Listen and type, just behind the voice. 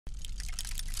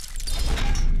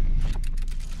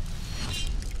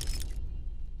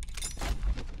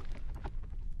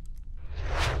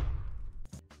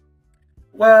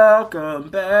Welcome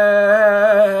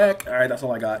back. All right, that's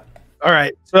all I got. All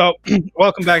right, so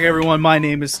welcome back, everyone. My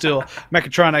name is still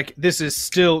Mechatronic. This is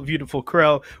still Beautiful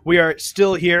Crow. We are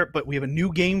still here, but we have a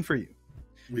new game for you.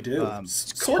 We do.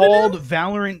 It's called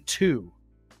Valorant 2.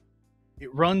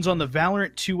 It runs on the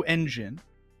Valorant 2 engine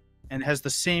and has the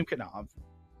same. No,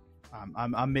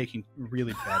 I'm making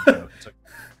really bad jokes.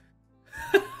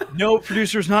 No,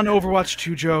 producers, not an Overwatch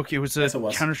 2 joke. It was a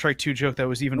Counter-Strike 2 joke that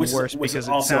was even worse because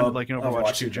it sounded like an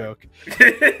Overwatch 2 joke.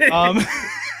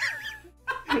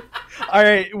 All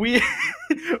right,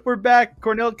 we're back.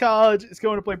 Cornell College is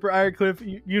going to play Briar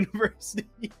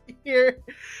University here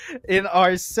in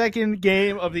our second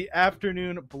game of the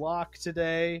afternoon block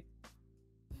today.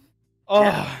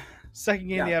 Second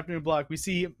game of the afternoon block. We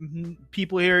see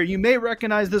people here. You may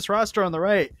recognize this roster on the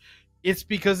right. It's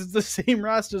because it's the same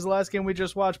roster as the last game we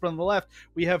just watched, but on the left,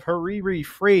 we have Hariri,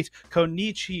 Freight,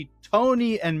 Konichi,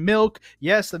 Tony, and Milk.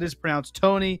 Yes, that is pronounced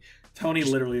Tony. Tony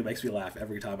literally makes me laugh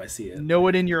every time I see it. Know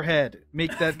it in your head.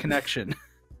 Make that connection.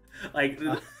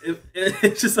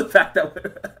 It's just the fact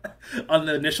that on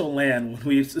the initial LAN, when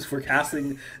we were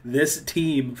casting this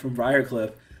team from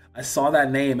Briarcliff, I saw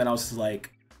that name and I was just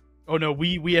like... Oh no,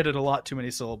 we added a lot too many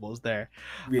syllables there.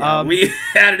 Yeah, we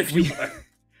added a few more.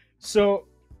 So...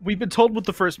 We've been told what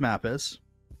the first map is.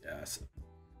 Yes.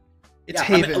 It's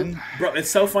Haven. I mean, bro,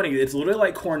 it's so funny. It's literally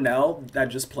like Cornell that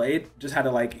just played, just had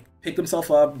to like pick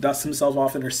themselves up, dust themselves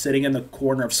off, and they're sitting in the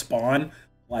corner of spawn,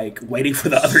 like waiting for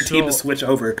the other team to switch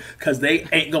over because they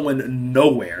ain't going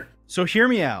nowhere. So hear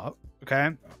me out, okay?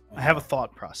 I have a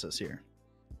thought process here.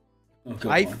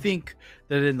 I think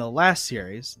that in the last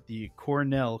series, the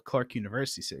Cornell Clark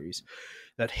University series,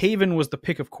 that Haven was the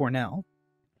pick of Cornell.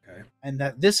 Okay. And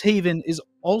that this Haven is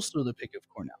also the pick of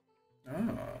Cornell.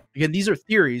 Oh. Again, these are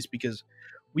theories because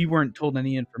we weren't told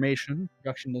any information.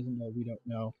 Production doesn't know. We don't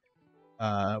know.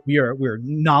 We're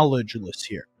knowledgeless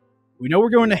here. We know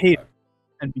we're going to Haven,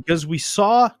 and because we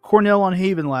saw Cornell on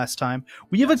Haven last time,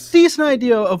 we have a decent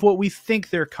idea of what we think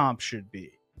their comp should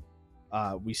be.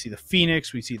 We see the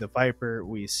Phoenix, we see the Viper,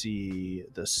 we see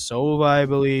the Sova, I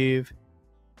believe.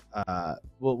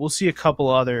 We'll see a couple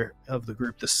other of the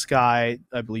group. The Sky,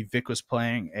 I believe Vic was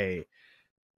playing a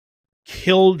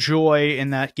Killjoy in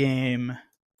that game.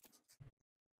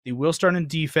 They will start in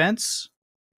defense.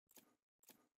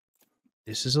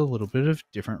 This is a little bit of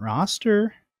different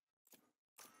roster.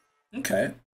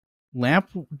 Okay. Lamp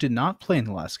did not play in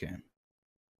the last game.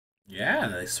 Yeah,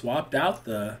 they swapped out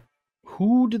the...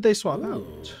 Who did they swap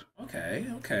out? Okay.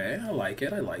 I like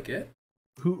it.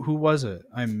 Who was it?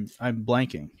 I'm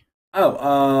blanking.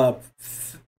 Oh,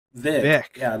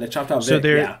 Vic. Yeah, they chopped out Vic.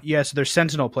 So they're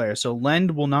Sentinel players. So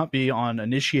Lend will not be on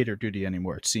initiator duty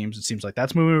anymore. It seems like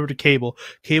that's moving over to Cable.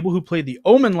 Cable, who played the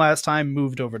Omen last time,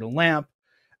 moved over to Lamp,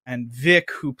 and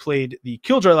Vic, who played the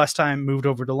Killjoy last time, moved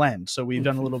over to Lend. So we've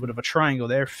done a little bit of a triangle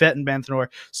there. Phet and Banthanor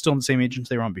still in the same agents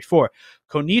they were on before.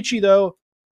 Konichi, though,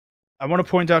 I want to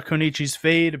point out Konichi's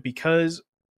fade because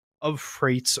of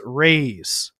Freight's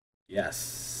raise.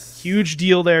 Yes. Huge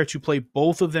deal there to play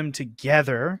both of them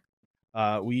together.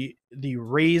 The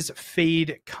raise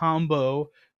fade combo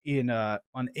in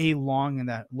on A long in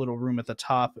that little room at the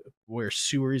top where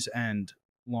sewers and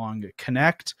long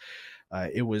connect.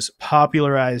 It was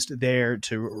popularized there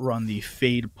to run the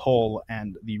fade pull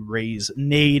and the raise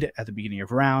nade at the beginning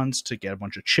of rounds to get a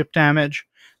bunch of chip damage,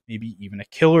 maybe even a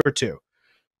kill or two.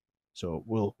 So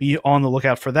we'll be on the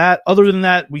lookout for that. Other than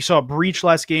that, we saw Breach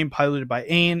last game piloted by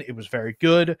Ain. It was very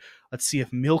good. Let's see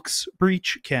if Milk's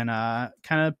Breach can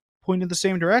kind of point in the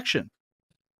same direction.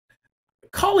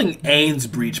 Calling Ain's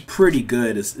Breach pretty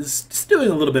good is doing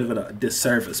a little bit of a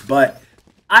disservice, but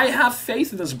I have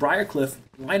faith in this Briarcliff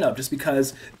lineup just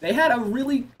because they had a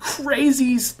really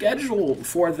crazy schedule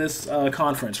for this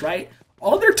conference, right?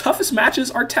 All their toughest matches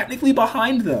are technically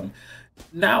behind them.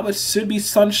 Now it should be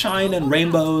sunshine and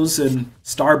rainbows and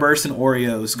starbursts and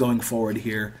Oreos going forward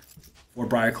here for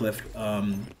Briarcliff.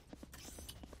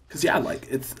 Because, yeah, like,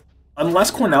 it's... Unless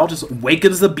Cornell just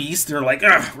wakens the beast and they're like,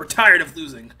 ugh, we're tired of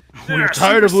losing. We're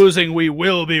tired of losing, we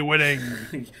will be winning.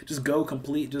 Just go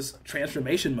complete, just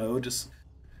transformation mode. Just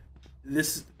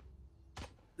this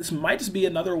might just be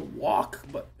another walk,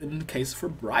 but in the case for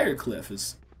Briarcliff,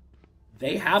 is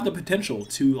they have the potential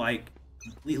to, like,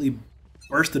 completely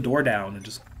burst the door down and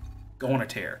just go on a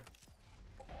tear.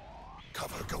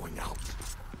 Cover going out.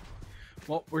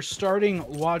 Well, we're starting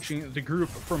watching the group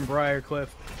from Briarcliff.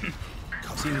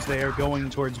 Seems they are going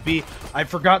towards B. I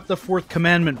forgot the fourth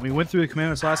commandment. We went through the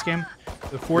commandments last game.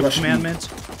 The fourth commandment,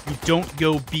 you don't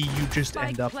go B, you just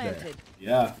end up there.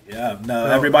 Yeah. No,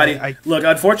 everybody... Look,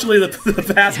 unfortunately,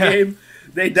 the past game,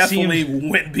 they definitely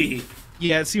went B.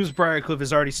 Yeah, it seems Briarcliff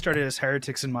has already started as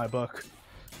heretics in my book.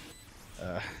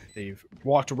 They've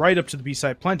walked right up to the B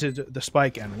site, planted the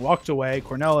spike, and walked away.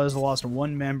 Cornell has lost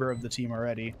one member of the team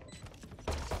already.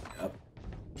 Yep.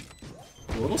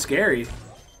 A little scary.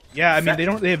 Yeah, I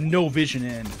mean they have no vision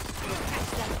in.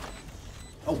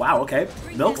 Oh wow, okay.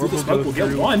 Milk through the smoke will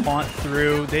get one. Haunt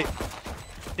through. They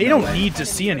don't need to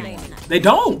see anyone. They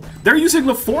don't. They're using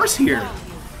the force here.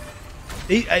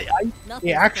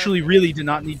 They actually really did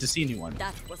not need to see anyone.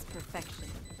 That was perfection.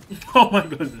 Oh my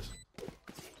goodness.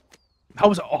 That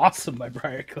was awesome by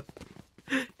Briarcliff.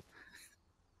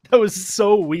 That was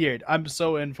so weird. I'm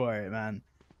so in for it, man.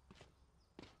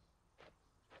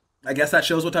 I guess that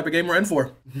shows what type of game we're in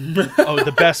for. Oh,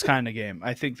 the best kind of game.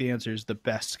 I think the answer is the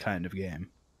best kind of game.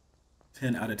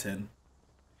 10 out of 10.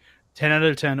 10 out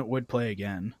of 10 would play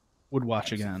again. Would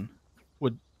watch again.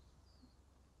 Would...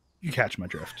 You catch my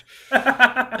drift.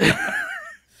 I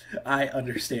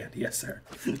understand. Yes, sir.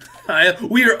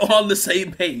 We are on the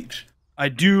same page. I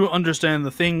do understand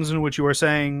the things in which you are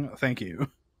saying. Thank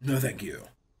you. No, thank you.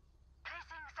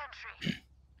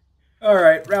 All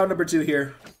right, round number 2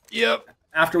 here. Yep.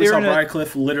 After we saw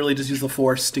Briarcliff literally just use the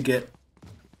force to get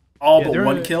all but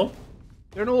one kill.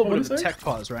 They're in a little bit of a tech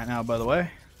pause right now, by the way.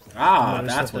 Ah,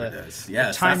 that's what it is.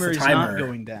 Yes, the timer that's the timer. is not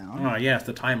going down. Oh, yes,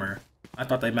 the timer. I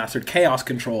thought they mastered chaos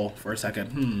control for a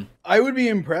second. I would be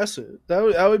impressive.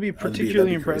 That would be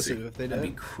particularly impressive if they did.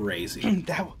 That'd be crazy.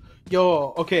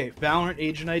 Okay, Valorant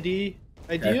Agent ID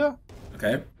idea.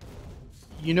 Okay.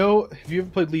 You know, have you ever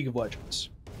played League of Legends?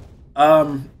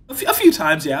 A few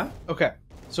times, yeah. Okay,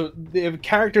 so they have a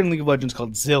character in League of Legends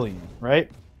called Zillion,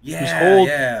 right? Yeah, His whole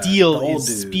deal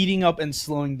is speeding up and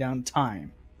slowing down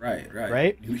time. Right.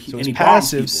 So his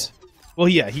passives. Well,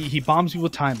 yeah, he bombs people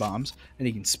with time bombs, and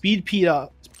he can speed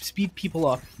people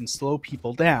up, and slow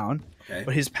people down. Okay.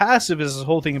 But his passive is this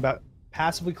whole thing about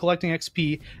passively collecting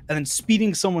XP and then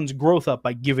speeding someone's growth up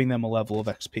by giving them a level of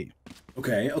XP.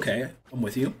 Okay, I'm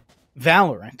with you.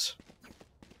 Valorant.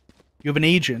 You have an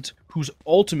agent whose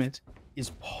ultimate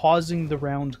is pausing the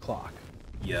round clock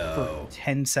for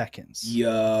 10 seconds.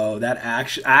 Yo, that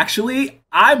actually,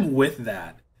 I'm with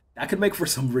that. That could make for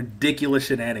some ridiculous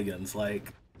shenanigans.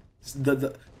 Like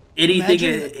anything,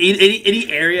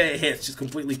 any area it hits just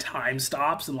completely time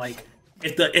stops, and like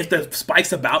if the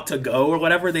spike's about to go or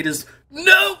whatever, they just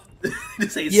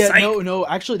just say psych. No.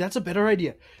 Actually, that's a better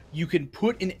idea. You can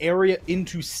put an area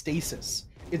into stasis.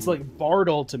 It's like Bard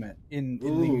Ultimate in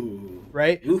League,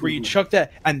 right? Ooh. Where you chuck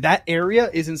that, and that area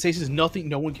is in stasis. No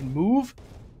one can move,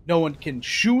 no one can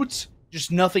shoot,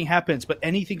 just nothing happens. But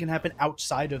anything can happen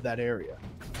outside of that area.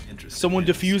 Interesting. Someone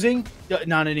defusing?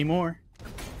 Not anymore.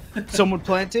 Someone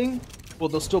planting? Well,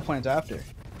 they'll still plant after.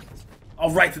 I'll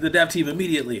write to the dev team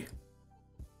immediately.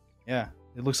 Yeah,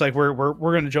 it looks like we're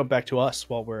going to jump back to us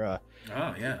while we're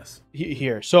yes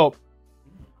here. So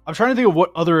I'm trying to think of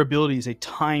what other abilities a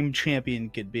time champion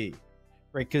could be,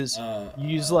 right? Because you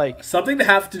use like something to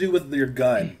have to do with your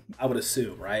gun, I would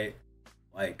assume, right?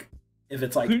 Like if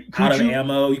it's like out of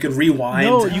ammo, you could rewind.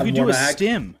 No, you could do a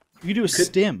stim. You could do a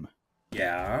stim.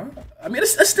 Yeah, I mean a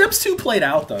stim's too played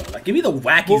out though. Like give me the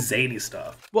wacky zany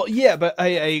stuff. Well, yeah, but I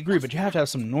agree. But you have to have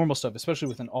some normal stuff, especially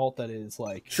with an alt that is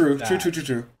like true.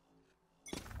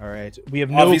 All right, we have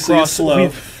no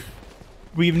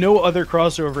we have no other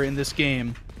crossover in this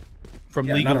game from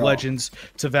League of Legends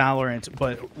to Valorant,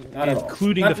 but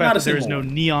including the fact that there is no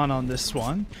neon on this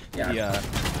one, the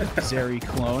Zeri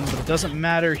clone. But it doesn't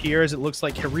matter here, as it looks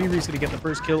like Hariri's going to get the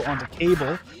first kill onto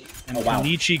Cable. And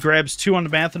Konichi grabs 2 on the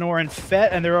Banthanor and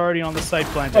Phet, and they're already on the site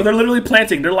planting. Oh, they're literally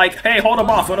planting. They're like, hey, hold them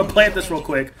off. I'm going to plant this real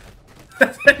quick.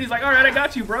 He's like, all right, I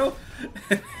got you, bro.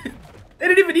 They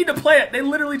didn't even need to play it. They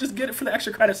literally just get it for the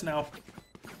extra credits now.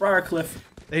 Briarcliff.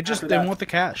 They want the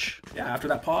cash. Yeah, after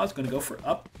that pause, going to go for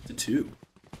up to 2.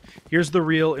 Here's the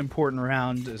real important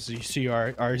round, as you see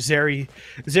our Zeri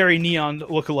Neon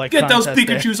lookalike. Get those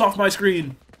Pikachus off my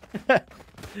screen.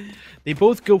 They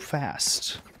both go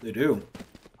fast. They do.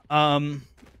 And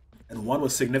one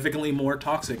was significantly more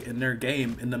toxic in their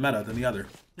game in the meta than the other.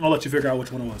 I'll let you figure out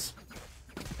which one it was.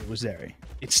 It was Zeri.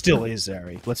 It still is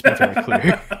Zeri. Let's be very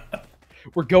clear.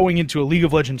 We're going into a League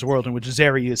of Legends world in which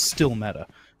Zeri is still meta.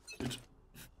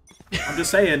 I'm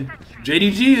just saying,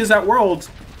 JDG is that world.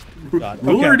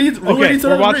 Ruler needs to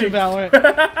we're watching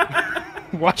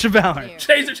Valorant. Watching Valorant.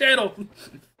 Change the channel.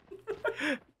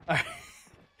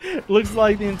 Looks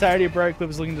like the entirety of Briarcliff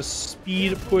is looking to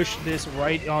speed push this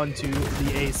right onto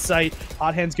the A site.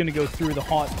 Hot Hand's going to go through the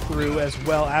Haunt through as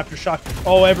well. Aftershock.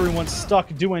 Oh, everyone's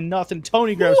stuck doing nothing.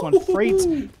 Tony grabs one.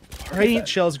 Freight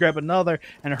Shells grab another.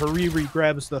 And Hariri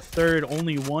grabs the third.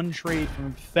 Only one trade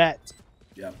from Phet.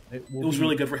 Yeah. It was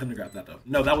really good for him to grab that, though.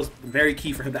 No, that was very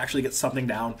key for him to actually get something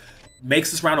down. Makes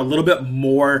this round a little bit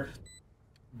more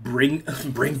bring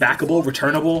backable,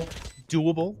 returnable,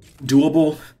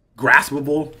 doable,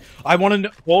 graspable. I want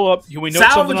to hold up. Can we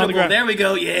note something on the ground? There we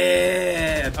go.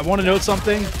 Yeah. I want to note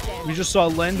something. We just saw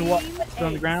Len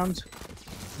on the ground.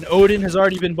 And Odin has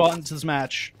already been brought into this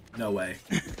match. No way.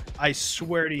 I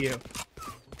swear to you.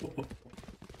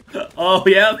 Oh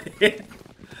yeah.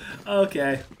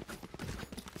 Okay.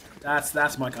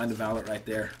 That's my kind of Valorant right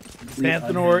there.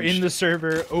 Banthanor in the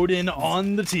server, Odin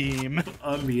on the team.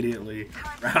 Immediately.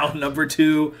 Round number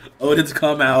 2, Odin's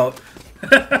come out.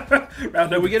 Round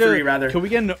number 3, rather. Can we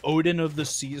get an Odin of the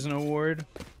Season award?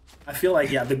 I feel like,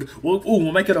 yeah.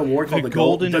 We'll make an award called the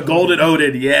Golden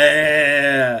Odin.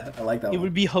 Yeah. I like that one. It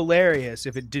would be hilarious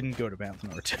if it didn't go to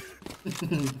Banthanor too.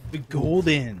 The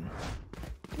Golden.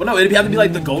 Well, no, it'd have to be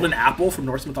like the Golden Apple from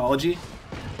Norse mythology.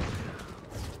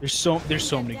 There's so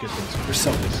many good things. There's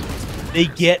so many. They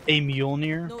get a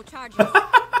Mjolnir. No charges.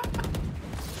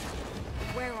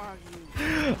 Where are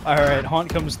you? All right, Haunt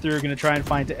comes through. Gonna try and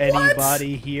find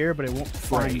anybody here, but it won't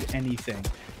find anything.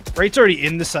 Freight's already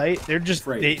in the site. They're just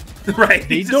right.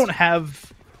 They don't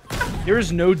have. There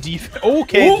is no defense.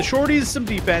 Okay, the shorty's some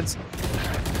defense.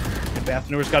 And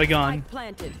Banthanor's got a gun.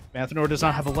 Banthanor does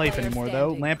not have a life anymore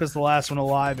though. Lamp is the last one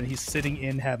alive, and he's sitting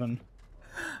in heaven.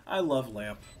 I love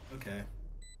Lamp. Okay.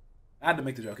 I had to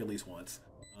make the joke at least once.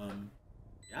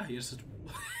 Yeah, he just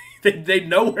they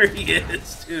know where he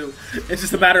is too. It's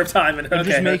just a matter of time. And I'm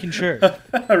just making sure.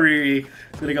 Hurry,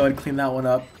 gonna go and clean that one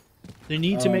up. They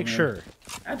need to make sure.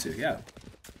 Had to, yeah.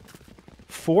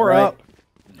 4 up.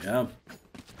 Yeah.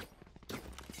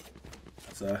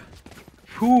 That's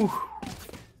Whew.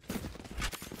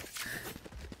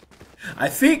 I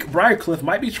think Briarcliff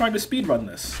might be trying to speedrun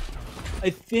this. I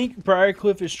think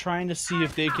Briarcliff is trying to see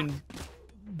if they can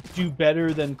do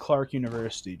better than Clark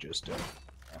University just did.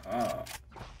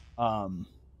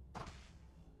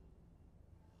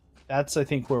 That's, I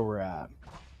think, where we're at.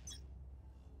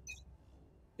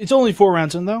 It's only 4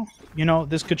 rounds in, though. You know,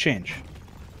 this could change.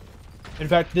 In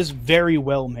fact, this very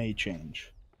well may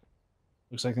change.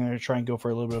 Looks like they're going to try and go for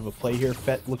a little bit of a play here.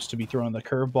 Phet looks to be throwing the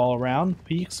curveball around.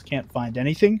 Peaks can't find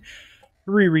anything.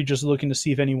 Riri just looking to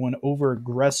see if anyone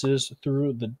over-aggresses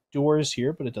through the doors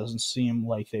here, but it doesn't seem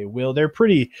like they will. They're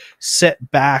pretty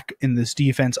set back in this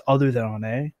defense other than on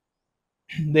A.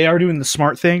 They are doing the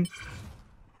smart thing,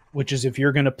 which is if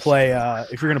you're going to play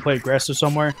aggressive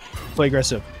somewhere, play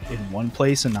aggressive in one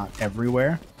place and not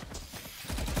everywhere.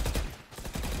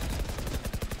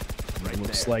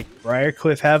 Looks like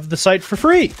Briarcliff have the site for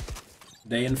free.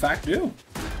 They, in fact, do.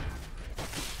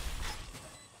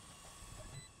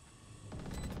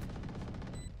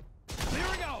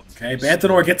 Okay,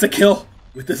 Banthanor gets a kill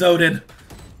with this Odin.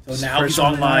 So now he's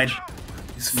online.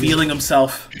 He's feeling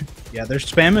himself. Yeah, they're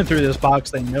spamming through this box.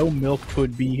 They know Milk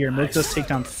could be here. Milk does take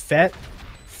down Phet.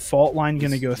 Fault line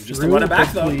going to go through. Just to run it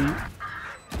back, though.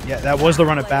 Yeah, that was the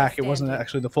run it back. It wasn't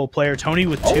actually the full player. Tony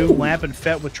with 2, Lamp and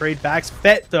Phet with trade backs.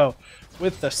 Phet, though,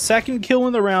 with the second kill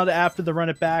in the round after the run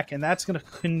it back, and that's going to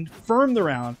confirm the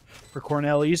round for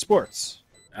Cornell Esports.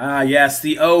 Ah, yes,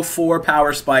 the 0-4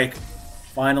 power spike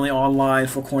finally online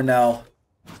for Cornell.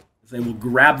 They will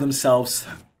grab themselves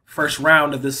first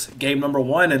round of this game number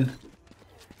 1, and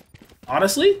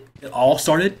honestly, it all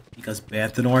started because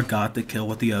Banthanor got the kill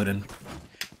with the Odin.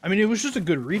 I mean, it was just a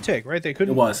good retake, right? They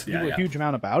couldn't do a huge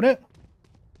amount about it.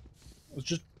 It was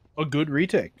just a good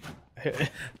retake.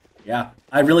 Yeah,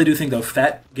 I really do think though,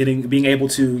 Phet being able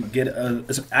to get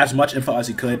as much info as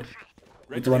he could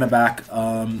with the run it back,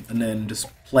 and then just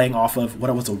playing off of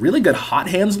what was a really good hot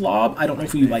hands lob. I don't know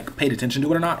if you paid attention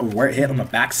to it or not, or where it hit on the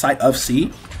backside of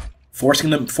C,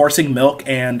 forcing Milk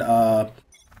and I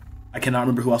cannot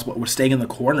remember who else, but were staying in the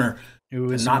corner. It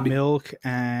was Milk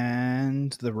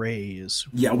and the Rays.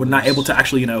 Yeah, we're not able to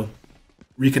actually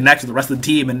reconnect with the rest of the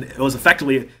team, and it was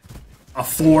effectively a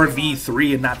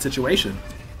 4v3 in that situation.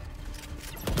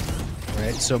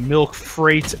 Right, so Milk,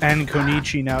 Freight, and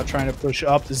Konichi now trying to push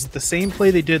up. This is the same play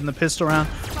they did in the pistol round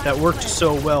that worked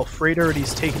so well. Freight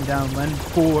already's taken down Len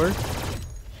 4.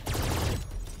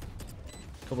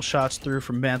 Couple shots through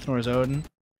from Banthanor's Odin.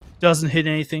 Doesn't hit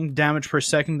anything. Damage per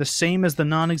second, the same as the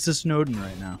non-existent Odin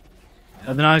right now.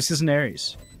 The non-existent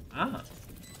Ares. Ah.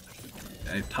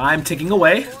 Okay, time ticking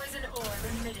away.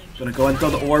 Gonna go and throw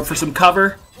the orb for some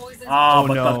cover. Oh,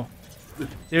 but no.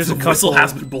 There's a whistle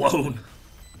has been blown.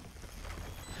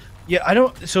 Yeah, I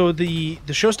don't. So the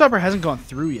showstopper hasn't gone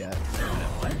through yet.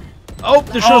 Oh,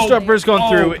 the showstopper has gone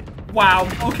through. Wow.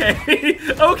 Okay.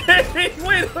 Okay.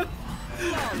 Wait.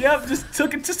 Yep, just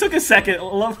took a second.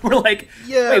 We're like,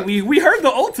 Yeah. wait, we heard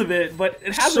the ultimate, but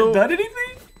it hasn't done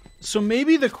anything? So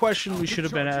maybe the question we should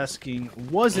have been asking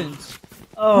wasn't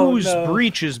whose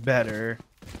breach is better,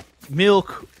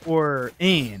 Milk or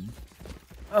Ain,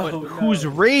 but whose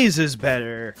raise is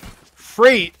better,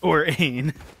 Freight or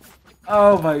Ain.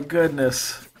 Oh my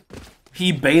goodness.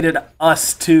 He baited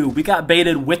us too. We got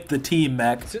baited with the team,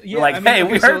 Mech. So, We're like, hey,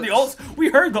 we heard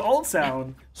the old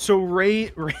sound. So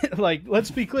Ray, like, let's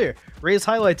be clear. Ray's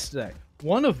highlights today.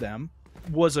 One of them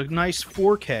was a nice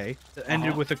 4K that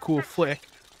ended with a cool flick.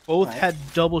 Both had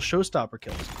double showstopper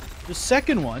kills. The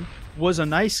second one was a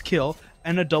nice kill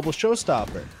and a double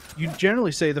showstopper. You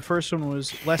generally say the first one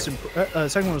was less,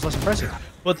 second one was less impressive,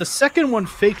 but the second one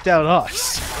faked out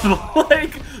us.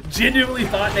 Like, genuinely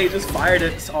thought they just fired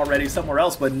it already somewhere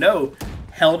else, but no,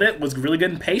 held it, was really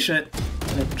good and patient,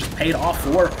 and it just paid off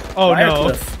for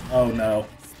Briarcliff. Oh no!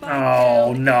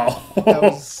 Oh no! That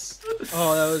was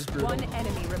brutal. One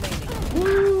enemy remaining.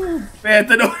 Woo!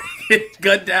 Banthanor gets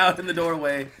gunned down in the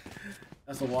doorway.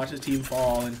 Has to watch his team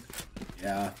fall, and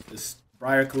yeah, this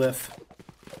Briarcliff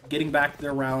getting back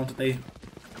their round. They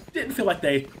didn't feel like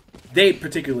they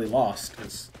particularly lost. I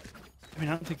mean,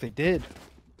 I don't think they did.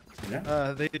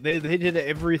 Yeah. They did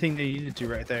everything they needed to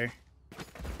right there.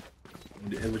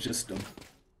 It was just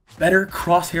better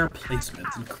crosshair placement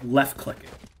and left clicking.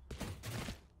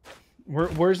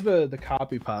 Where's the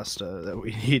copy pasta that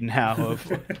we need now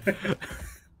of?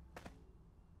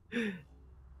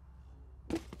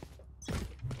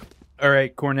 All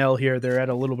right, Cornell here. They're at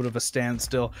a little bit of a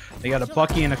standstill. They got a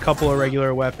Bucky and a couple of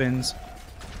regular weapons.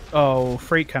 Oh,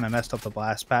 Freight kind of messed up the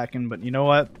blast packing, but you know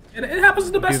what? It happens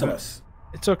to the best of us.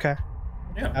 It's okay.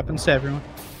 Yeah. Happens to everyone.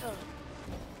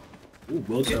 Ooh,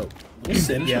 we'll get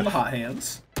singed from the hot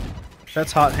hands.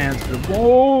 That's hot hands.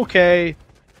 Okay.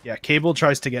 Yeah, Cable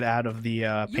tries to get out of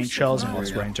the paint shells and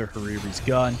walks right into Hariri's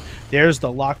gun. There's the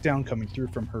lockdown coming through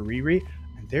from Hariri,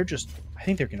 and they're just... I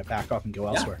think they're going to back off and go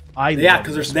elsewhere. Yeah,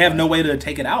 because they have no way to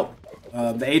take it out.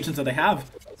 The agents that they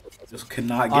have just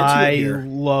cannot get to it here. I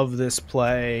love this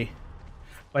play.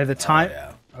 By the time...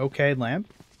 Okay,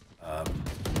 Lamp.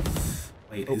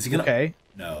 Wait, is he going to... Okay.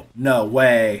 No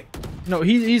way. No,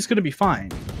 he's going to be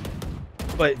fine.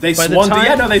 But they swung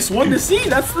they swung to C.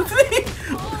 That's the thing.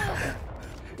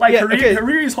 Like,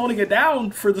 Hariri's holding it down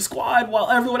for the squad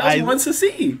while everyone else wants to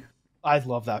see. I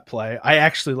love that play. I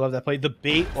actually love that play. The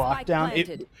bait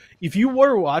lockdown. If you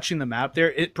were watching the map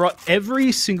there, it brought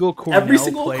every single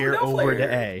Cornell player over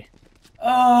to A.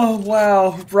 Oh,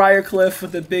 wow. Briarcliff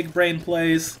with the big brain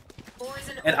plays.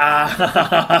 And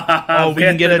oh, we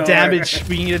can get a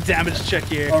damage check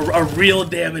here. A real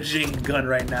damaging gun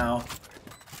right now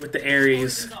with the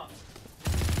Ares.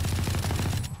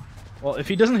 Well, if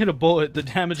he doesn't hit a bullet, the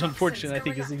damage, unfortunately, I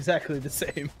think is exactly the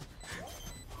same.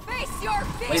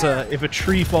 If a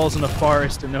tree falls in the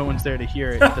forest and no one's there to hear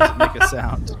it, it doesn't make a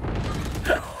sound.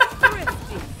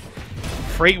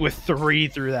 Freight with 3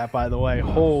 through that, by the way.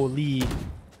 Holy.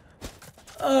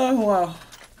 Oh, wow.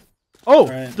 Oh,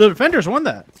 the defenders won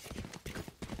that.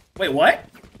 Wait, what?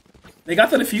 They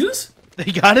got the defuse?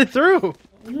 They got it through.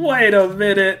 Wait a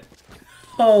minute.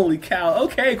 Holy cow.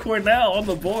 Okay, Cornell on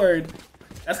the board.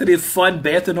 That's going to be fun.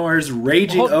 Banthanor's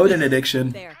raging Odin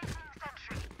addiction.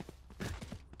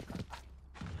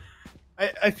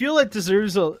 I feel it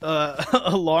deserves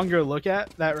a longer look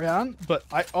at that round, but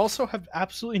I also have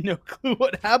absolutely no clue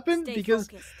what happened because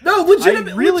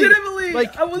legitimately,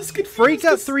 like, I was confused. Freight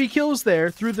got 3 kills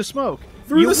there through the smoke.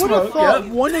 You would have thought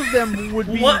one of them would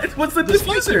be what's the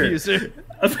diffuser?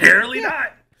 Apparently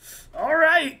not. All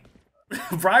right,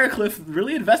 Briarcliff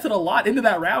really invested a lot into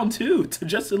that round too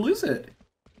just to lose it.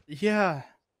 Yeah.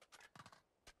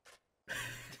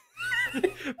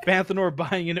 Banthanor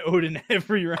buying an Odin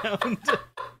every round.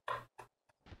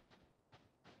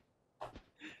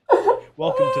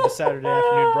 Welcome to the Saturday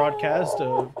afternoon broadcast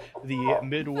of the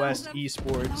Midwest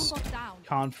Esports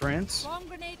Conference,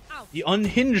 the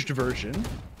unhinged version,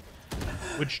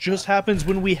 which just happens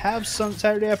when we have some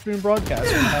Saturday afternoon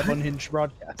broadcasts. We have unhinged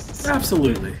broadcasts.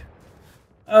 Absolutely.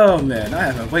 Oh man,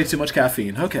 I have way too much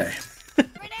caffeine. Okay.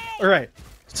 All right,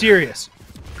 serious.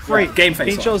 Great. Game face.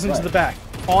 Paint shells into the back.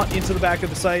 Haunt into the back of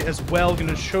the site as well. Going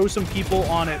to show some people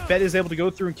on it. Phet is able to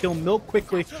go through and kill Milk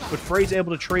quickly, but Freight's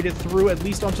able to trade it through at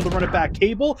least onto the run it back.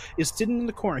 Cable is sitting in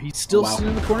the corner. He's still sitting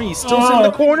in the corner. He's still sitting in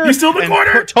the corner. He's still in the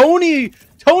corner.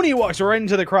 Tony walks right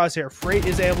into the crosshair. Freight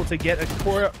is able to get a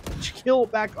kill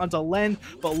back onto Len,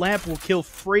 but Lamp will kill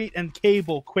Freight and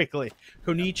Cable quickly.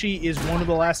 Konichi is one of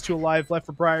the last 2 alive left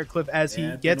for Briarcliff as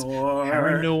he gets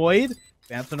paranoid.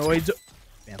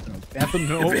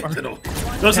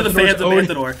 Banthanor. Those are the fans of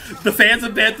Banthanor. The fans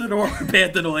of Banthanor are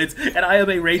Banthanoids, and I am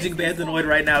a raging Banthanoid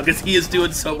right now because he is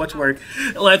doing so much work.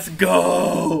 Let's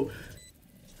go!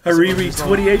 Hariri,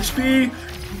 20 HP.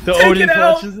 The Odin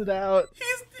flushes it out.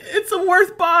 It's a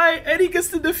worth buy, and he gets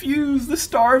to defuse the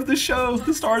star of the show,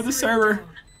 the star of the server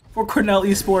for Cornell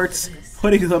Esports,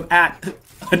 putting them at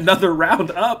another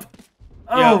round up.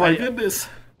 Oh yeah, my goodness.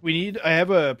 I have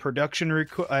a production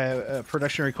request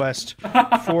for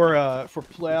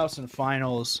playoffs and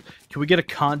finals. Can we get a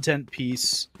content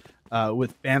piece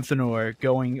with Banthanor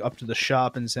going up to the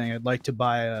shop and saying, "I'd like to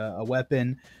buy a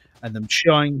weapon," and them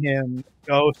showing him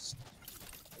Ghost,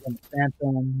 and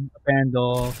Phantom, a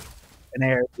Vandal, an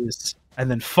Ares, and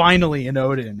then finally an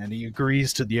Odin, and he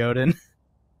agrees to the Odin.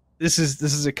 This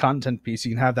is a content piece.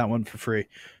 You can have that one for free.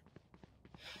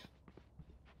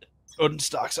 Odin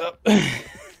stocks up.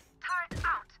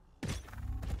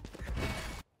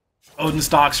 Odin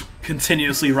stocks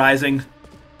continuously rising.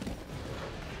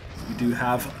 We do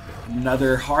have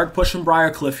another hard push from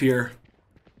Briarcliff here.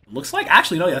 Looks like,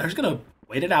 actually, no, yeah, they're just going to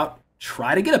wait it out,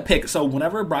 try to get a pick. So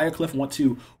whenever Briarcliff want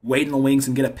to wait in the wings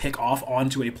and get a pick off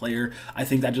onto a player, I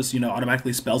think that just,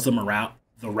 automatically spells them around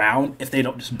the round if they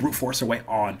don't just brute force their way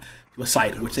on to a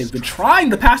site, which they've been trying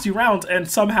the past few rounds and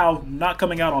somehow not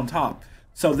coming out on top.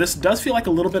 So this does feel like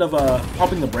a little bit of a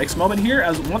pumping the brakes moment here,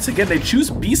 as once again they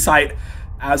choose B site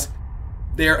as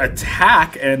their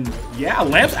attack, and yeah,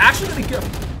 Lamp's actually going to get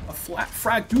a flat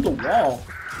frag through the wall.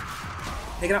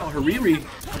 Taking out Hariri,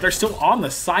 but they're still on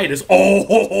the side as,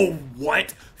 oh,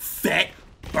 what? Phet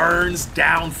burns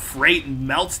down Freight and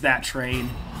melts that train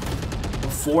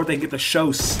before they get the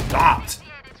show stopped.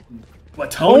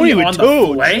 But Tony on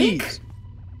the flank? Jeez.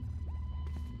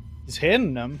 He's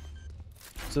hitting them.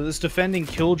 So this defending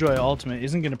Killjoy ultimate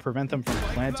isn't going to prevent them from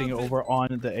planting over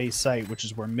on the A site, which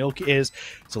is where Milk is.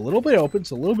 It's a little bit open.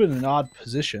 It's a little bit in an odd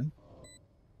position.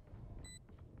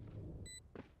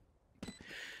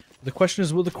 The question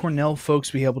is, will the Cornell folks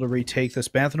be able to retake this?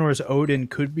 Banthanor's Odin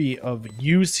could be of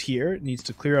use here. It needs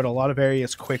to clear out a lot of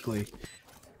areas quickly.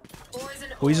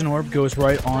 Poison Orb goes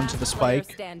right onto the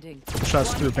spike.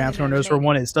 Shots through. Banthanor knows where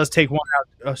one is. Does take one out.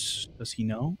 Does he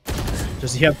know?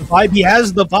 Does he have the vibe? He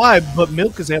has the vibe, but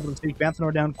Milk is able to take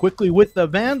Banthanor down quickly with the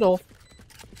Vandal.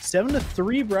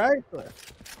 7-3, Briarcliff.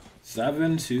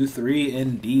 7-3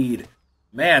 indeed.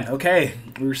 Man, okay.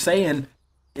 We were saying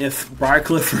if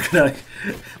Briarcliff were going to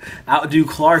outdo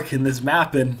Clark in this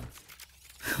map, and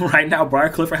right now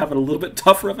Briarcliff are having a little bit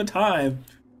tougher of a time.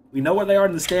 We know where they are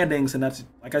in the standings, and that's,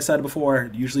 like I said before,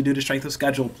 usually due to strength of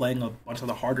schedule, playing a bunch of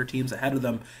the harder teams ahead of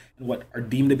them and what are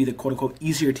deemed to be the quote-unquote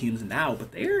easier teams now.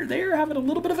 But they're having a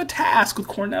little bit of a task with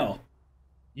Cornell.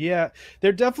 Yeah,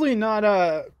 they're definitely not,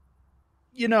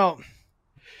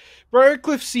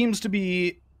 Briarcliff seems to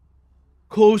be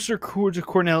closer to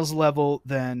Cornell's level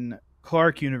than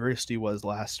Clark University was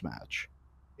last match.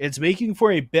 It's making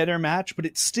for a better match, but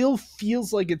it still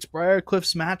feels like it's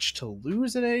Briarcliff's match to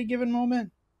lose at any given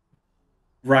moment.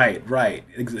 Right,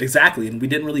 exactly, and we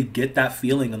didn't really get that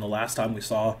feeling in the last time we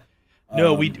saw.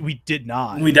 No, we did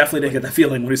not. We definitely didn't get that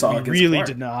feeling when we saw. We really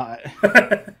did not.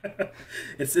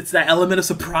 It's that element of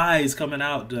surprise coming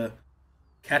out to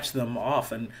catch them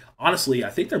off, and honestly, I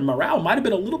think their morale might have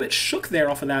been a little bit shook there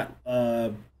off of that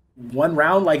one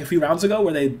round, like a few rounds ago,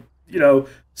 where they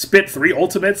spit 3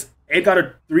 ultimates and got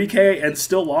a 3K and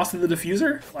still lost in the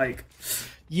diffuser. Like,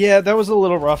 yeah, that was a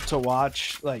little rough to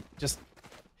watch. Like, just.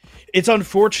 It's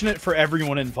unfortunate for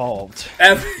everyone involved.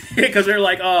 Because they're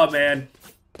like, oh, man.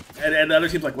 And the other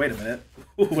team's like, wait a minute.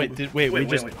 We won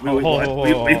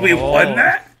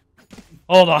that?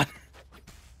 Hold on.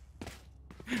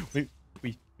 We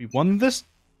won this?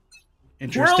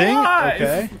 Interesting.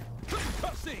 Okay.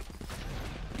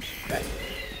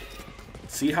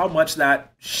 See how much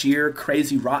that sheer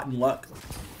crazy rotten luck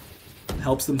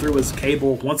helps them through as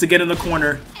Cable once again in the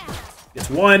corner. It's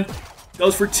 1.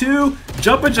 Goes for 2.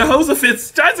 Jumping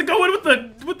Jehoshaphat. Tries to go in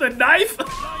with the knife.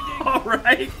 All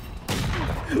right.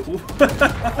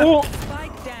 Oh,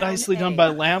 nicely done by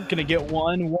Lamp. Gonna get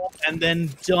one, and then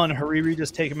done. Hariri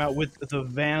just take him out with the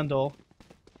Vandal.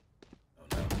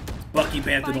 Bucky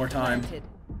Banthanor time.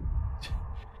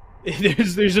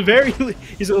 He's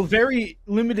a very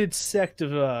limited sect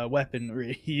of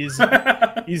weaponry. He's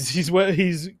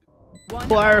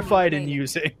clarified in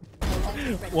using.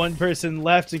 One person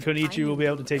left, and Konichi will be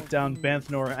able to take down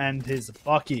Banthanor and his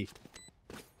Bucky.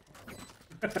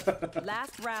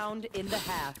 Last round in the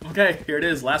half. Okay, here it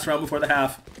is. Last round before the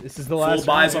half. This is the last full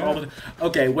buys round, on all the.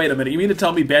 Okay, wait a minute. You mean to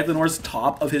tell me Banthanor's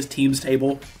top of his team's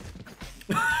table?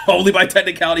 Only by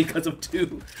technicality because of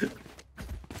 2.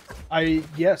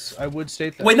 Yes, I would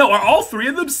state that. Wait, no, are all three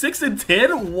of them 6 and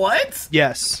 10? What?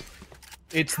 Yes,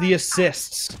 it's the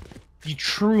assists, the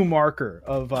true marker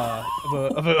of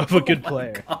a good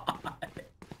player.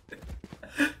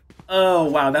 Oh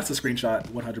wow, that's a screenshot,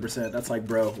 100%. That's like,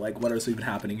 bro, like what is even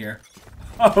happening here?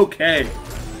 Okay,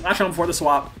 last round before the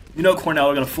swap. You know Cornell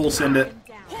are gonna full send it.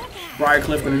 Briar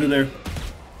gonna do their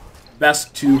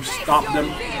best to stop them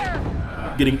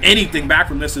getting anything back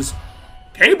from this. Is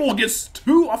kbull gets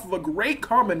 2 off of a great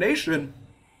combination.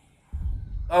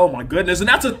 Oh my goodness, and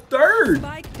that's a third.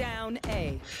 Spike down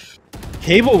A.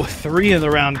 kbull with 3 in the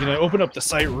round, gonna open up the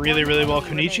site really, really well.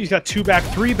 Konichi's got 2 back,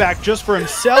 3 back just for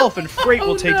himself, and Phet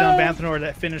will take down Banthanor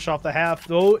to finish off the half,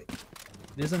 though it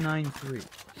is a 9-3.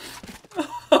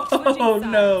 Oh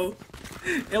no.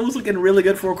 It was looking really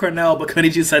good for Cornell, but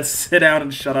Konichi said, sit down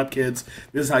and shut up, kids.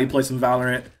 This is how you play some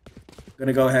Valorant.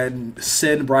 Gonna go ahead and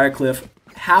send Briar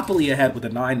happily ahead with a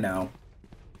 9 now.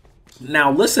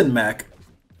 Now, listen, MEC.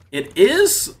 It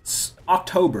is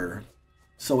October,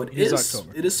 so it is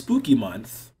October. It is spooky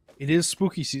month. It is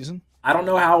spooky season. I don't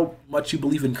know how much you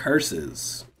believe in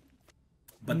curses,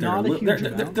 but they're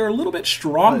a little bit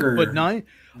stronger. But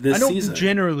this I don't season.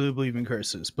 generally believe in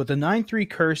curses, but the 9-3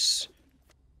 curse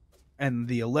and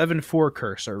the 11-4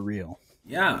 curse are real.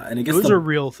 Yeah, and it gets those are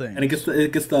real things. And it gets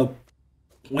the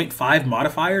 0.5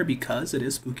 modifier because it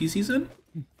is spooky season.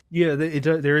 Yeah,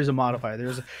 there is a modifier.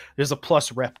 There's a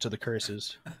plus rep to the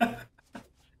curses.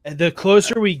 And the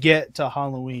closer we get to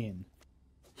Halloween,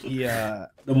 the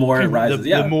more it rises.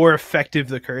 The more effective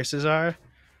the curses are.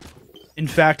 In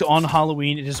fact, on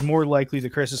Halloween, it is more likely the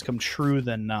curses come true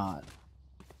than not.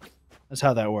 That's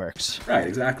how that works. Right,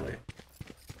 exactly.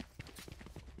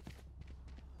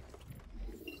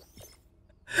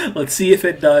 Let's see if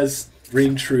it does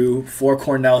ring true for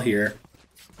Cornell here.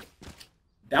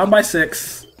 Down by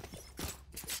 6.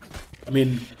 I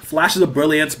mean, flashes of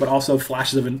brilliance, but also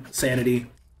flashes of insanity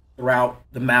throughout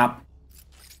the map.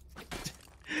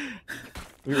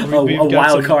 We've a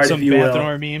wild card, some if you will.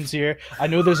 Banthanor memes here. I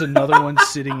know there's another one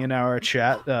sitting in our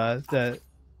chat that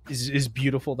is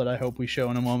beautiful that I hope we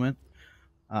show in a moment.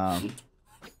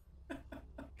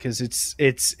 Because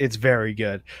it's very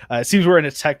good. It seems we're in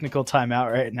a technical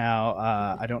timeout right now.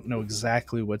 I don't know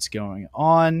exactly what's going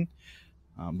on,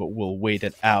 but we'll wait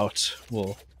it out.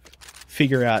 We'll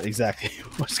figure out exactly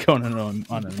what's going on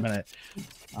in a minute.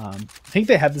 I think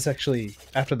they had this actually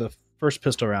after the first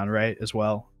pistol round, right, as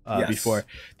well. Yes. Before.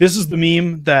 This is the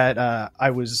meme that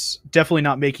I was definitely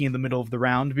not making in the middle of the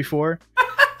round before.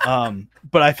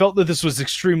 But I felt that this was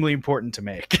extremely important to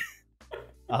make.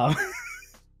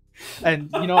 And,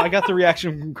 you know, I got the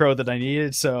reaction from Crow that I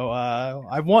needed, so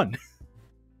I won.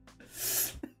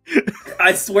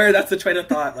 I swear that's the train of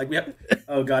thought. Like we have,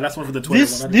 oh god, that's one for the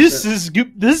Twitter. This is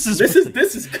good. This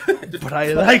is good. But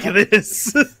I like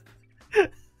this.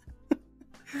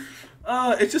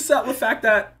 It's just the fact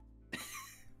that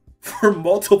for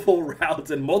multiple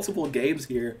rounds and multiple games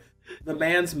here, the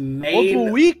man's main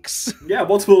multiple weeks. Yeah,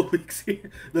 multiple weeks here.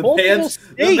 The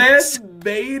man's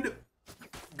main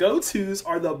go-tos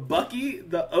are the Bucky,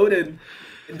 the Odin,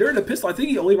 and during the pistol, I think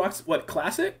he only rocks what,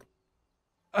 classic?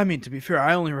 I mean, to be fair,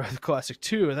 I only rock the classic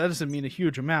too. That doesn't mean a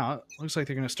huge amount. Looks like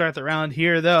they're going to start the round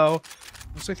here, though.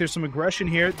 Looks like there's some aggression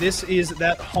here. This is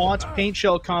that haunt paint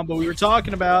shell combo we were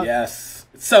talking about. Yes.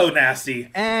 It's so nasty.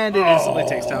 And it instantly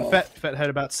takes down Phet. Phet had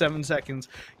about 7 seconds.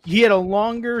 He had a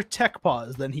longer tech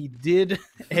pause than he did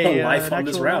a life on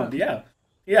this round. Yeah.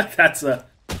 Yeah, that's a...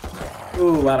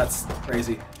 Ooh, wow, that's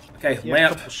crazy. Okay, yeah,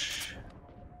 Lamp.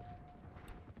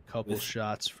 Couple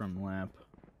shots from Lamp.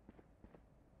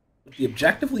 The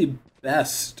objectively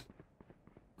best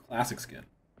classic skin.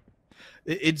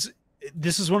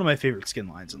 This is one of my favorite skin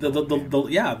lines. The little the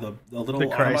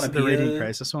Radiant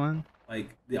Crisis one. Like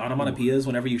the onomatopoeias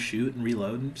whenever you shoot and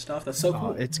reload and stuff. That's so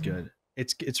cool. It's good.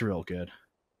 It's real good.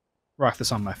 Rock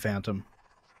this on my Phantom.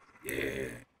 Yeah.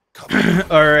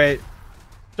 All right.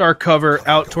 Dark cover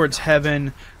out towards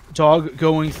heaven. Dog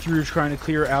going through, trying to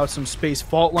clear out some space.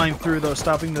 Fault line through, though,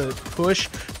 stopping the push.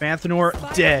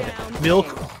 Banthanor dead. Milk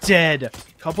dead.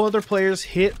 Couple other players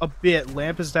hit a bit.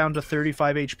 Lamp is down to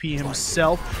 35 HP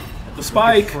himself. The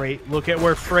spike. Look at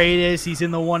where Phet is. He's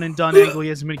in the one and done angle. He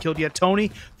hasn't been killed yet.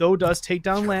 Tony, though, does take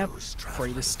down Lamp.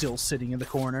 Phet is still sitting in the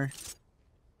corner.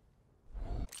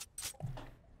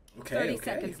 Okay. 30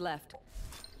 seconds left.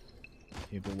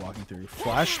 People walking through.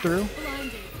 Flash through.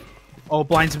 Oh,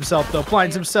 blinds himself, though.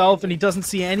 Blinds himself, and he doesn't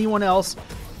see anyone else.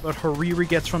 But Hariri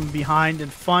gets from behind,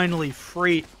 and finally,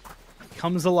 Phet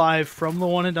comes alive from the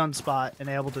one and done spot and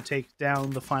able to take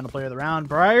down the final player of the round.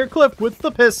 Briar with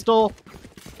the pistol.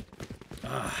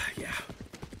 Yeah.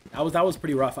 That was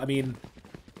pretty rough. I mean,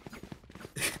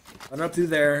 Run up through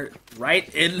there, right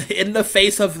in the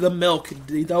face of the milk.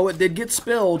 Though it did get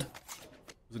spilled.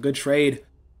 It was a good trade.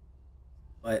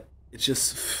 But it's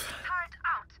just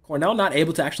Cornell not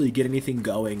able to actually get anything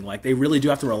going. Like, they really do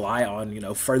have to rely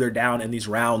on, further down in these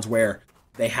rounds where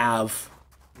they have,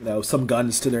 some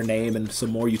guns to their name and some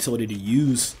more utility to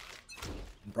use.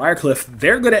 Briarcliff,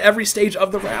 they're good at every stage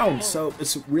of the round, so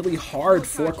it's really hard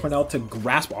for Cornell to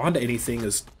grasp onto anything.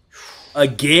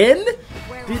 Again?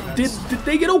 Did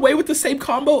they get away with the same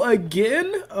combo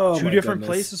again? Oh, Two different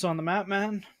places on the map,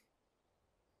 man.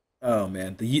 Oh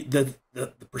man, the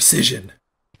precision.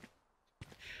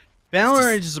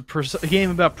 Valorant is a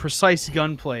game about precise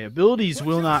gunplay. Abilities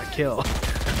will not kill.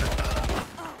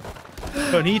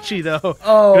 Konichi, though,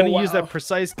 going to use that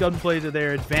precise gunplay to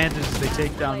their advantage as they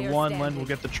take down one. Len will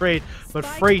get the trade, but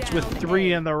Phet with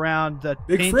 3 in the round, that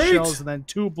paint shells, and then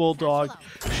 2 bulldog,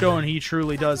 showing he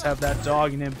truly does have that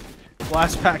dog in him.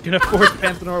 Blast pack going to force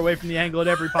Banthanor away from the angle at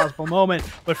every possible moment,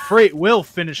 but Phet will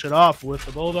finish it off with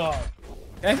the bulldog.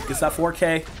 Okay, gets that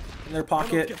 4K in their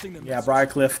pocket. Yeah,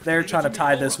 Briarcliff, they're trying to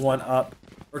tie this one up.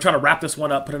 We're trying to wrap this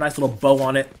one up, put a nice little bow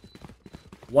on it.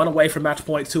 1 away from match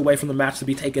point, 2 away from the match to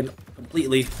be taken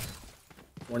completely.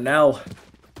 Cornell,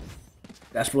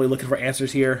 desperately looking for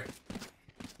answers here.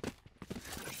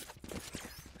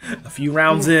 A few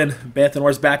rounds in,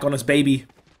 Banthanor's back on his baby.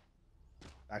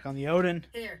 Back on the Odin.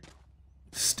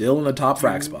 Still in the top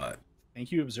frag spot.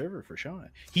 Thank you, Observer, for showing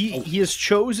it. He has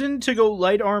chosen to go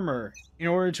light armor in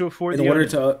order to afford the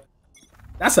Odin.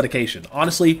 That's dedication.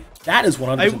 Honestly, that is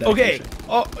 100% dedication. Okay.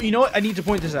 Oh, you know what? I need to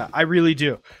point this out. I really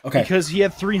do. Okay. Because he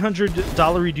had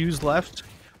 $300 dues left.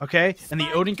 Okay. And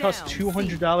the Odin costs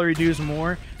 $200 dues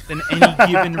more than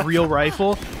any given real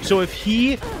rifle. So if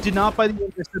he did not buy the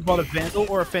Odin, bought a Vandal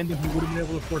or a Fendon, he would have been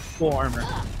able to afford full armor.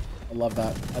 I love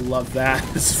that. I love that.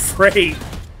 This Phet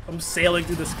comes sailing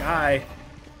through the sky,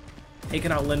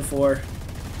 taking out Lin 4.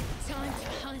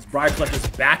 Briarcliff is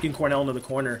backing Cornell into the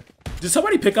corner. Did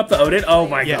somebody pick up the Odin? Oh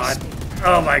my god.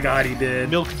 Oh my god, he did.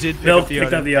 Milk did pick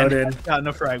up the Odin. Got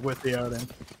no frag with the Odin.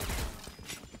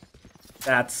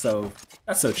 That's so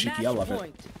cheeky. I love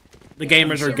it. The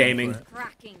gamers are gaming.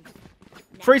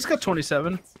 Phet's got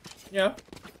 27. Yeah.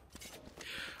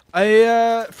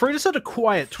 Phet has had a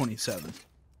quiet 27.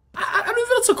 I don't know if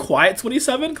it's a quiet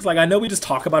 27, because I know we just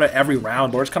talk about it every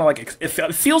round, but it's kind of like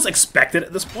it feels expected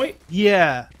at this point.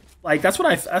 Yeah. Like that's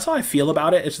how I feel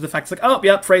about it. It's just the fact it's like, oh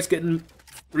yep, Phet's getting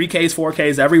 3Ks,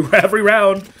 4Ks every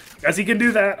round. Guess he can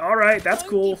do that. All right, that's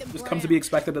cool. Just comes to be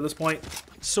expected at this point.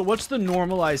 So what's the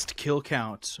normalized kill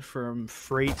count from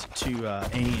Phet to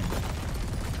AIM?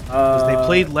 Because they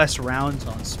played less rounds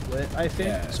on split, I think.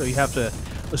 Yes. So you have to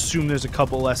assume there's a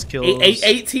couple less kills.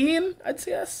 18? I'd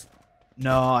say yes.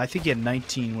 No, I think he had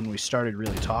 19 when we started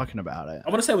really talking about it. I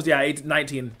want to say it was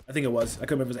 19. I think it was. I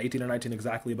couldn't remember if it was 18 or 19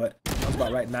 exactly, but that was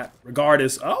about right in that regard.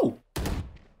 All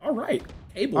right,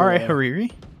 Cable. All right,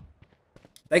 Hariri.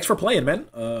 Thanks for playing, man.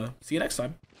 See you next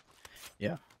time.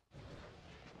 Yeah.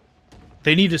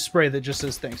 They need a spray that just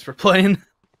says thanks for playing.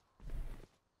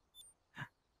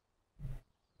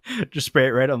 Just spray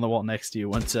it right on the wall next to you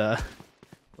once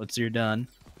you're done.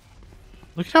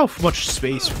 Look at how much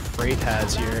space Phet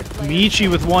has here. Michi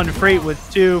with 1, Phet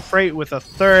with 2, Phet with a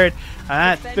 3rd. And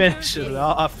that finishes it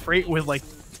off. Phet with I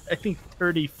think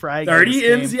 30 frags. 30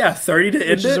 ends? Yeah, 30 to end it.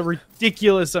 Which is a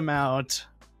ridiculous amount.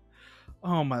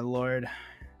 Oh my lord.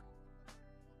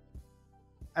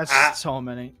 That's so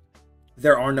many.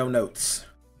 There are no notes.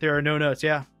 There are no notes,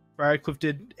 yeah. Briarcliff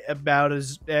did about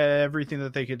everything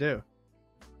that they could do.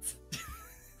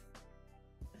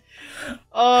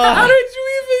 How did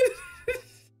you even...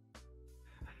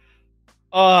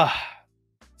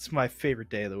 It's my favorite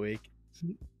day of the week.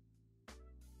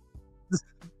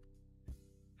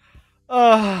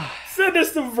 Send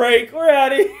us the break. We're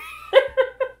out of here.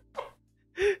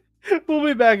 We'll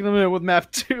be back in a minute with map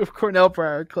 2 of Cornell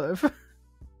Briarcliff.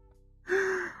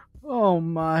 Oh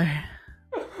my.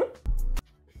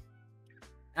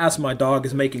 As my dog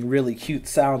is making really cute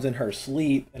sounds in her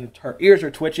sleep and her ears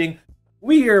are twitching,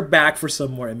 we are back for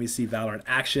some more MEC Valorant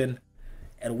action.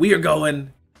 And we are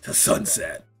going to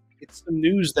Sunset. It's the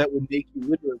news that would make you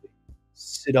literally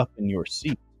sit up in your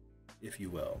seat, if you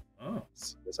will. Oh,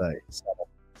 as I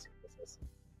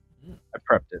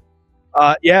prepped it.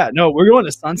 Yeah, no, we're going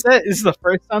to Sunset. This is the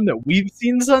first time that we've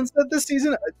seen Sunset this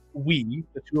season. We,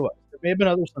 the two of us. There may have been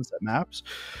other Sunset maps,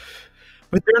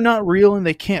 but they're not real and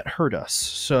they can't hurt us.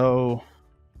 So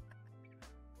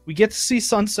we get to see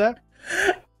Sunset.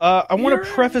 I want to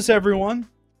preface everyone.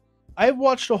 I've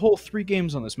watched a whole 3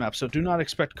 games on this map, so do not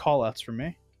expect call-outs from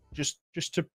me. Just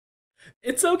to...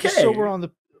 It's okay. Just so we're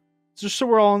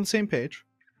all on the same page.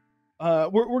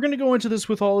 we're gonna go into this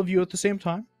with all of you at the same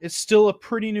time. It's still a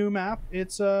pretty new map.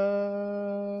 It's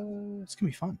gonna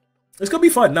be fun. It's gonna be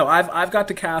fun. No, I've got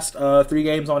to cast 3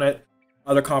 games on it,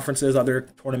 other conferences, other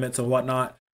tournaments, and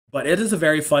whatnot. But it is a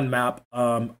very fun map.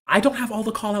 I don't have all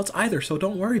the callouts either, so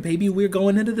don't worry, baby. We're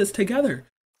going into this together.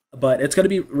 But it's gonna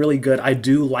be really good. I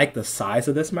do like the size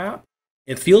of this map.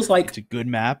 It feels like It's a good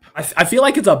map. I feel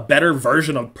like it's a better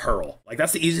version of Pearl. Like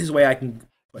that's the easiest way I can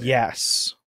put it.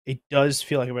 Yes, it does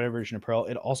feel like a better version of Pearl.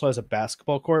 It also has a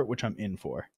basketball court, which I'm in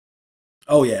for.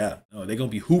 Oh yeah. Oh, they're gonna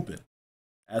be hooping.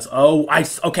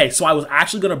 Okay, so I was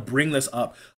actually gonna bring this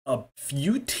up. A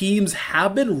few teams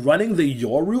have been running the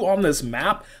Yoru on this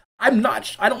map. I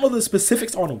don't know the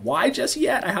specifics on why just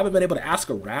yet. I haven't been able to ask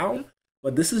around,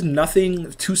 but this is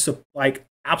nothing too like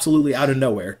absolutely out of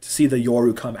nowhere to see the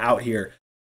Yoru come out here.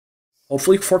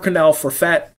 Hopefully for Cornell, for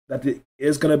Phet, that it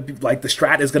is gonna be like the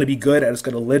strat is gonna be good and it's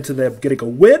gonna lead to them getting a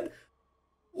win.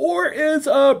 Or is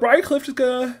Briar just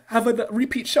gonna have a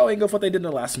repeat showing of what they did in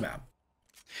the last map?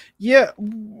 Yeah,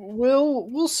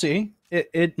 we'll see.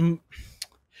 It's gonna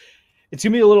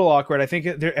be a little awkward. I think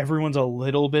everyone's a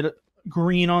little bit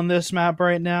green on this map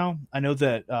right now. I know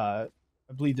that I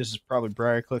believe this is probably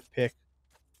Briarcliff pick.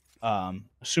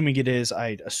 Assuming it is,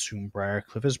 I'd assume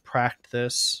Briarcliff has pracked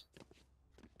this.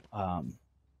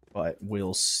 But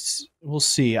we'll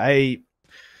see.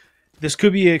 This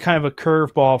could be a kind of a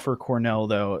curveball for Cornell,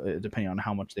 though, depending on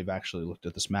how much they've actually looked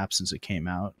at this map since it came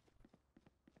out.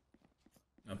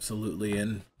 Absolutely,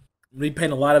 and we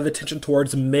paying a lot of attention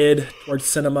towards mid, towards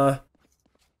cinema.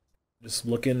 Just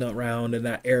looking around in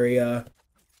that area,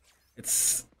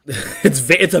 it's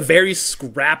a very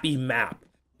scrappy map.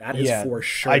 That is for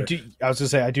sure. I was gonna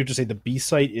say I do just say the B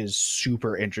site is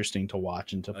super interesting to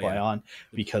watch and to play on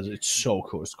because it's so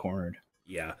close cornered.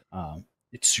 Yeah,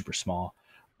 it's super small,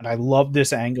 and I love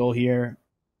this angle here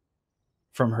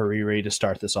from Hariri to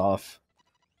start this off.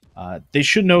 They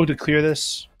should know to clear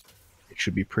this. It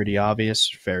should be pretty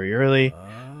obvious very early,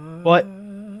 but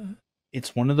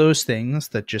it's one of those things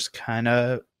that just kind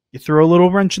of you throw a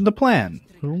little wrench in the plan.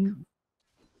 You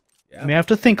may have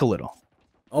to think a little.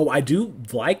 Oh, I do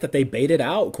like that they baited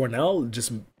out Cornell,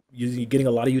 just getting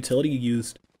a lot of utility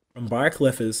used from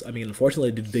Briarcliff.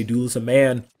 Unfortunately, they do lose a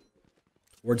man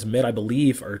towards mid, I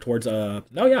believe, or towards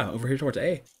over here towards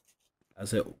A,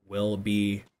 as it will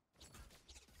be,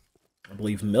 I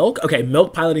believe, Milk. Okay,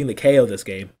 Milk piloting the KO this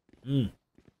game.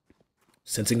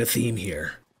 Sensing the theme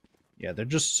here. Yeah, they're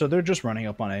just running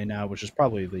up on A now, which is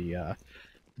probably the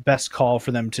best call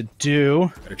for them to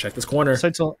do. Better check this corner.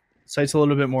 Sight's a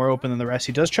little bit more open than the rest.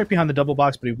 He does check behind the double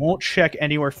box, but he won't check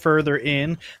anywhere further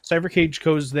in. Cypher Cage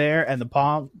goes there, and the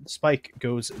bomb spike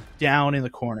goes down in the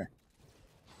corner.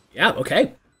 Yeah,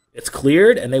 okay. It's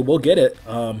cleared, and they will get it.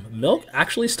 Milk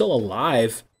actually still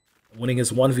alive, winning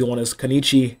his 1v1 as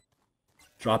Kanichi,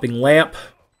 dropping Lamp.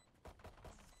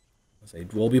 They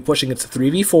will be pushing its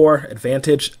 3v4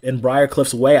 advantage in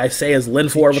Briarcliff's way. I say as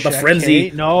Lin4 with the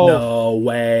frenzy. No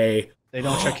way. They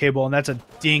don't check cable, and that's a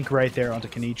dink right there onto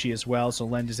Kanichi as well. So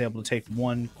Lend is able to take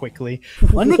one quickly.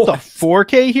 Lend with the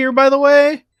 4K here, by the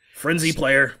way. Frenzy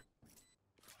player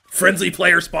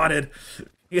spotted.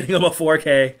 Getting him a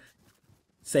 4K.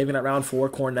 Saving that round for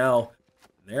Cornell.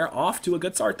 They're off to a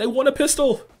good start. They won a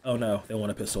pistol. Oh no, they won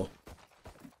a pistol.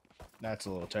 That's a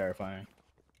little terrifying.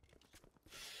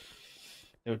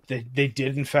 They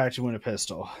did, in fact, win a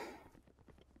pistol.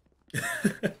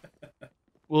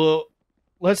 Well,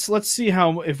 let's see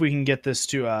if we can get this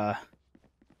to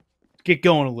get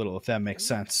going a little, if that makes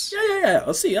sense. Yeah.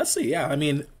 Let's see.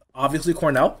 Yeah, obviously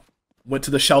Cornell went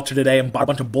to the shelter today and bought a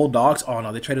bunch of bulldogs. Oh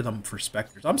no, they traded them for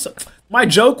specters. My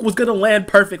joke was gonna land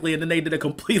perfectly, and then they did a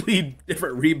completely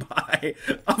different rebuy.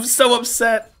 I'm so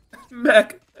upset,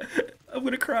 MEC. I'm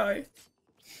gonna cry.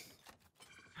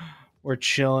 We're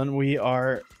chilling. We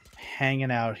are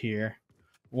hanging out here.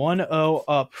 1-0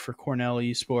 up for Cornell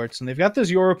Esports. And they've got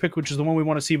this Euro pick, which is the one we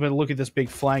want to see. But look at this big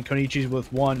flank. Konichi's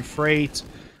with one. Freight.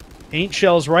 Paint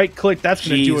shells. Right click. That's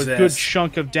going to do a good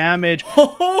chunk of damage.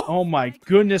 Oh my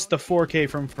goodness. The 4K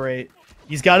from Freight.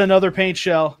 He's got another paint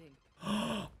shell.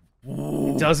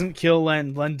 It doesn't kill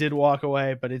Len. Len did walk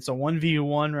away, but it's a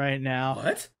 1v1 right now.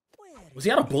 What? Was he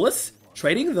out of bullets?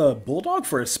 Trading the Bulldog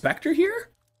for a Spectre here?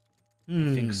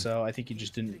 I think so. I think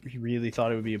he really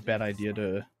thought it would be a bad idea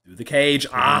to do the cage.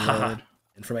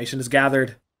 Information is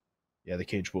gathered. Yeah, the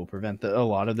cage will prevent a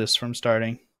lot of this from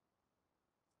starting.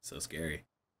 So scary.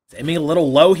 It's aiming a little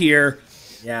low here.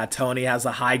 Yeah, Tony has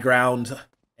the high ground.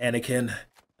 Anakin,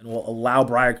 and will allow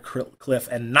Briarcliff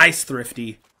and nice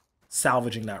Thrifty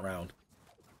salvaging that round.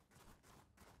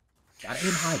 Gotta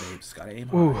aim high, babes. Gotta aim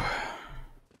high. Ooh.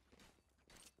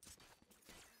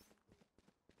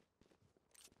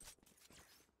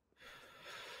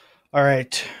 All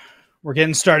right, we're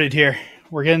getting started here.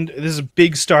 This is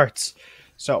big starts.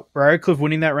 So Briarcliff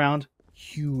winning that round,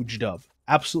 huge dub,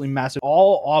 absolutely massive,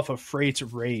 all off of Phet's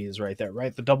raise right there,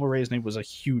 right? The double raise name was a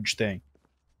huge thing.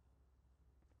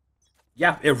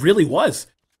 Yeah, it really was,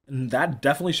 and that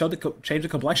definitely showed the change the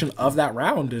complexion of that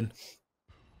round. And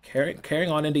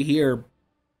carrying on into here,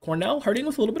 Cornell hurting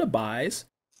with a little bit of buys.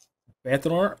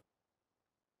 Banthanor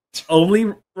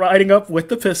only riding up with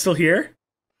the pistol here.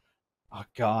 Oh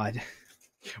God.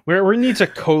 We need to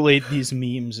collate these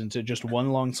memes into just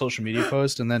one long social media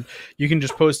post, and then you can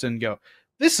just post it and go,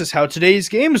 "This is how today's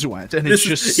games went," and it's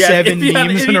just 7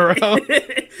 memes in a row.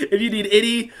 If you need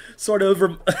any sort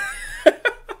of,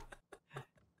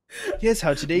 here's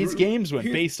how today's games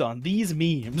went based on these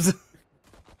memes.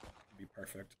 Be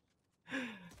perfect.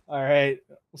 All right,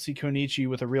 we'll see Konichi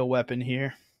with a real weapon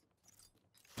here.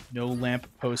 No lamp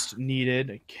post needed.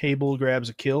 A kbull grabs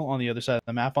a kill on the other side of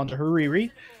the map onto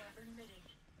Hariri.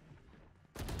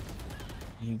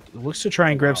 He looks to try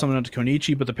and grab something onto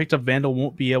Konichi, but the picked up Vandal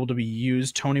won't be able to be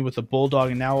used. Tony with the Bulldog,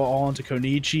 and now all onto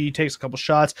Konichi. Takes a couple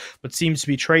shots, but seems to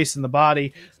be traced in the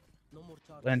body.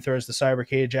 Then throws the Cyber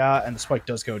Cage out, and the spike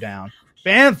does go down.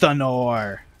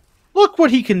 Banthanor! Look what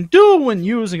he can do when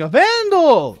using a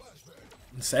Vandal!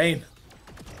 Insane.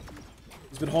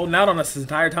 He's been holding out on us this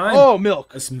entire time. Oh,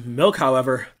 Milk! This Milk,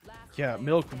 however. Yeah,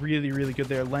 Milk really, really good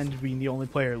there. Lend being the only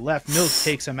player left. Milk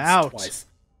takes him out. Twice.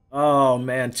 Oh,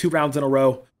 man. 2 rounds in a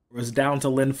row. It was down to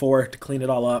Lin 4 to clean it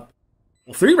all up.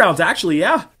 Well, 3 rounds, actually,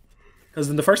 yeah. Because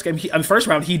in the first game, first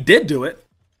round, he did do it.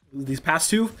 These past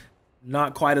 2,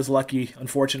 not quite as lucky,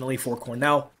 unfortunately, for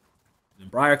Cornell.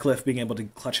 And Briarcliff being able to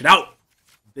clutch it out.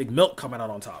 Big Milk coming out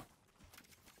on top.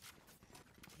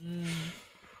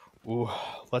 Ooh,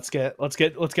 let's get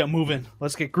moving.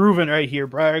 Let's get grooving right here.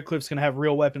 Briarcliff's gonna have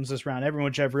real weapons this round.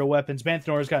 Everyone should have real weapons.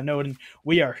 Banthanor's got no, and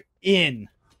we are in.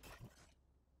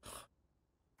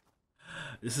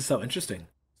 This is so interesting.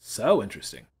 So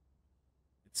interesting.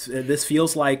 This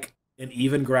feels like an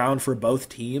even ground for both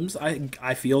teams.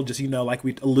 I feel, just, like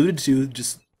we alluded to,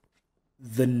 just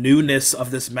the newness of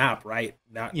this map, right?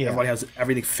 Now everybody has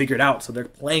everything figured out, so they're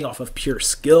playing off of pure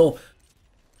skill.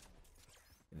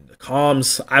 The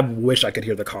comms, I wish I could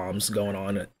hear the comms going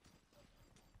on.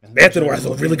 Banthanor has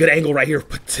a really good angle right here,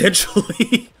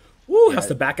 potentially. Woo, has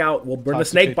to back out. We'll burn the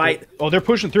snake bite. Oh, they're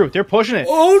pushing through. They're pushing it.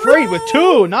 Oh, Phet no! with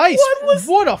 2. Nice.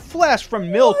 What a flash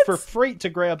from Milk What? for Phet to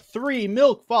grab 3.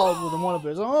 Milk followed with one of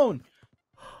his own.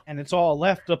 And it's all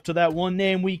left up to that one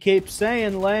name we keep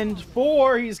saying, Lend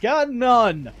 4. He's got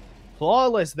none.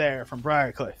 Flawless there from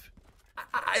Briarcliff.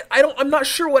 I'm not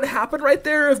sure what happened right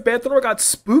there, if Banthanor got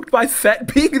spooked by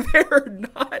Phet being there or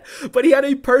not, but he had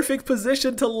a perfect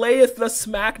position to lay the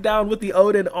smackdown with the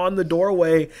Odin on the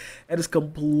doorway, and just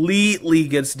completely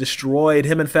gets destroyed.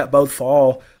 Him and Phet both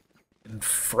fall, and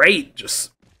Phet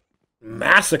just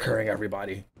massacring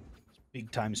everybody.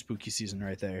 Big time spooky season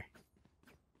right there.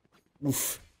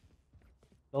 Oof.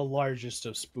 The largest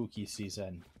of spooky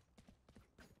season.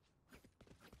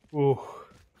 Ooh.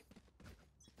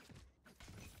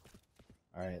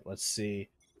 All right, let's see.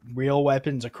 Real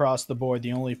weapons across the board.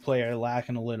 The only player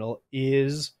lacking a little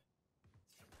is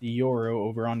the Yoru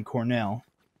over on Cornell.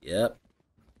 Yep.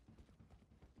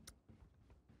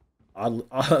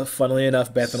 Funnily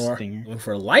enough, Banthanor going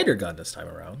for a lighter gun this time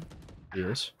around.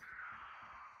 Yes.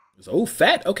 Oh,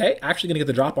 Phet. Okay, actually going to get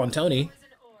the drop on Tony.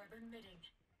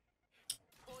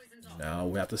 Now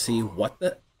we have to see what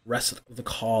the rest of the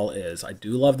call is. I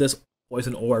do love this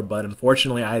poison orb, but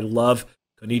unfortunately I love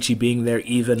Konichi being there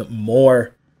even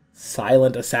more.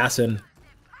 Silent assassin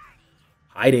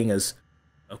hiding is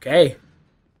okay.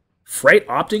 Phet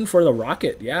opting for the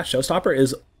rocket. Yeah, Showstopper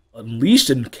is unleashed,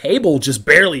 and kbull just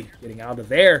barely getting out of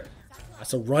there.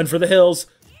 That's a run for the hills.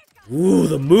 Ooh,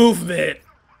 the movement.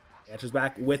 Answers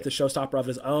back with the Showstopper of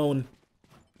his own.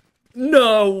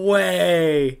 No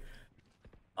way.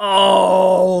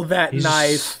 Oh, that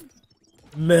knife.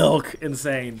 Milk.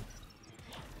 Insane.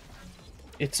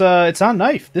 It's on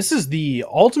knife. This is the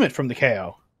ultimate from the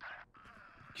KO.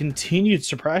 Continued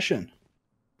suppression.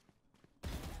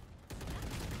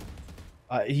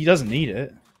 He doesn't need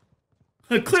it.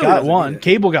 He's got one.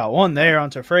 kbull got one there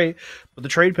onto Phet, but the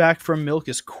trade back from Milk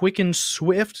is quick and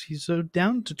swift. He's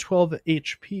down to 12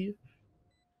 HP.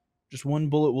 Just one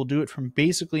bullet will do it from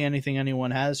basically anything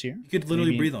anyone has here. You could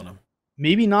literally breathe on him.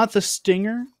 Maybe not the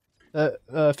stinger that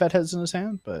Phet has in his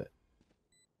hand, but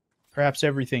perhaps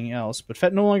everything else. But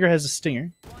Phet no longer has a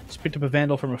stinger. He's picked up a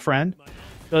Vandal from a friend.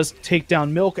 Does take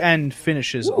down Milk and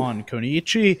finishes on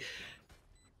Konichi.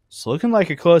 It's looking like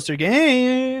a closer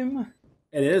game.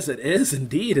 It is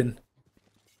indeed. And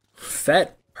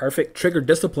Phet, perfect trigger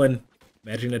discipline.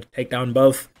 Managing to take down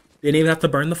both. Didn't even have to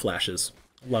burn the flashes.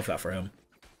 Love that for him.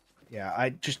 Yeah,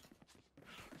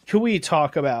 can we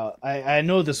talk about? I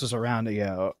know this was a round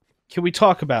ago. Can we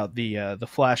talk about the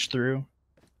flash through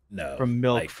No. from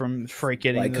Milk from Frank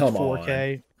getting the come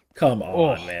 4K? On. Come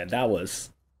on, man. That was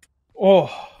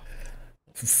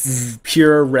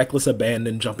pure reckless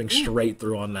abandon jumping straight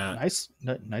through on that.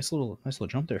 Nice little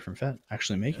jump there from Phet,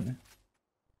 actually making it.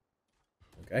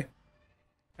 Okay.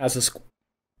 Has his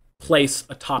place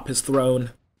atop his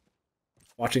throne.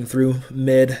 Watching through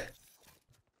mid.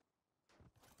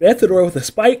 Banthanor with a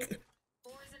spike.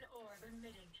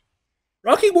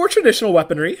 Rocking more traditional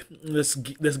weaponry this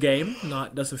game.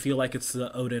 Doesn't feel like it's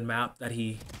the Odin map that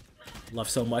he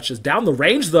loves so much. Is down the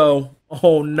range though.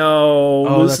 Oh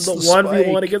no! This is the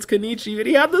 1v1 against Kenichi, and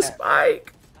he had the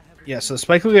spike. Yeah, so the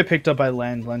spike will get picked up by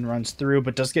Len. Len runs through,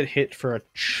 but does get hit for a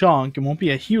chunk. It won't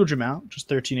be a huge amount, just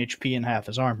 13 HP and half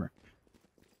his armor.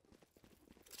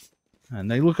 And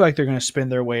they look like they're going to spin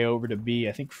their way over to B.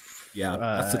 I think. Yeah,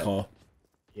 that's the call.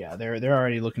 Yeah, they're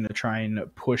already looking to try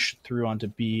and push through onto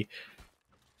B.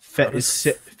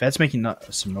 Phet's making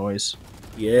some noise.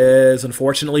 He is,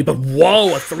 unfortunately, but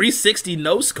whoa, a 360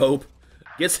 no scope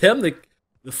gets him the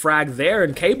frag there,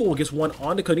 and kbull gets one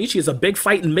onto Konichi. It's a big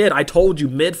fight in mid. I told you,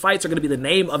 mid fights are going to be the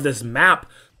name of this map.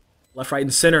 Left, right,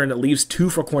 and center, and it leaves 2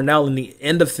 for Cornell in the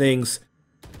end of things.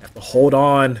 Have to hold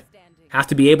on. Have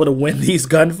to be able to win these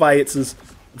gunfights.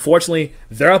 Unfortunately,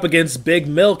 they're up against Big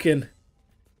Milk, and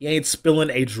he ain't spilling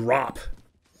a drop.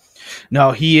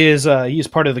 No, he is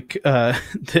part of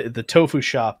the tofu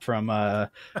shop from. Oh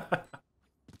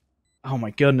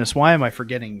my goodness! Why am I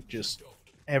forgetting just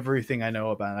everything I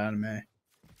know about anime?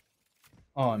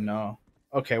 Oh no.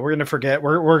 Okay, we're gonna forget.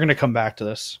 We're gonna come back to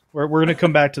this. We're gonna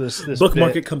come back to this.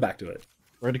 Bookmark it. Come back to it.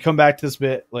 We're gonna come back to this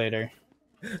bit later.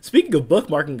 Speaking of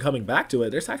bookmarking and coming back to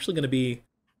it, there's actually going to be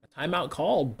a timeout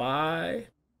called by...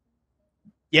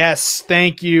 Yes,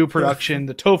 thank you, production.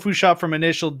 The tofu shop from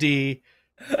Initial D.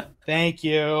 Thank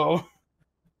you.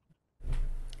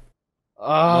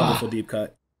 Wonderful deep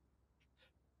cut.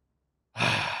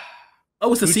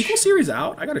 Oh, is the sequel series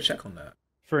out? I got to check on that.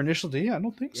 For Initial D? I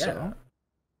don't think so.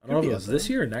 I don't know if it was this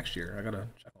year or next year. I got to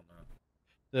check on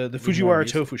that. The Fujiwara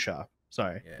Tofu Shop.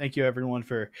 Sorry. Yeah. Thank you, everyone,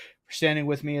 for standing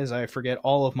with me as I forget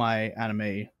all of my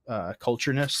anime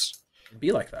cultureness. It'd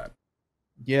be like that.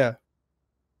 Yeah.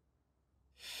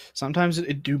 Sometimes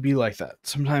it do be like that.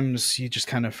 Sometimes you just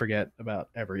kind of forget about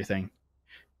everything.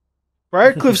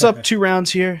 Briar Cliff's up 2 rounds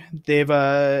here. They've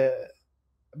I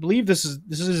believe this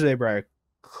is a Briar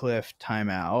Cliff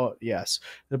timeout. Yes.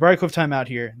 The Briar Cliff timeout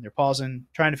here. They're pausing,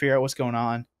 trying to figure out what's going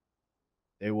on.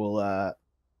 They will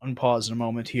unpause in a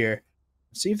moment here.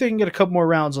 See if they can get a couple more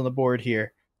rounds on the board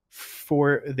here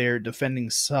for their defending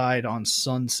side on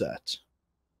Sunset.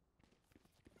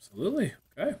 Absolutely.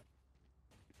 Okay.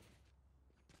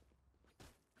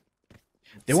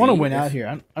 They want to win out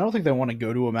here. I don't think they want to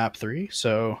go to a map 3,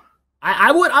 so...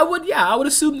 I would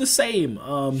assume the same.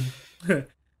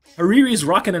 Hariri's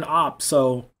rocking an op,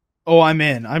 so... Oh, I'm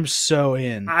in. I'm so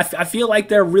in. I feel like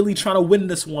they're really trying to win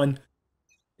this one.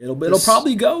 It'll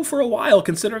probably go for a while,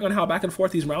 considering on how back and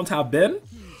forth these rounds have been.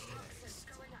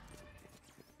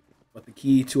 But the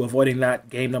key to avoiding that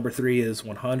game number 3 is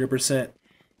 100%.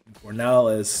 Cornell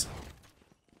is...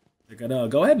 They're going to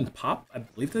go ahead and pop... I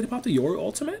believe they popped the Yoru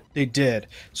ultimate? They did.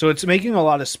 So it's making a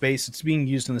lot of space. It's being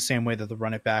used in the same way that the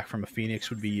run it back from a Phoenix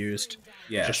would be used.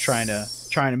 Yeah. Just trying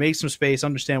to make some space,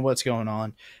 understand what's going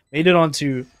on. Made it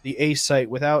onto the A site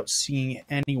without seeing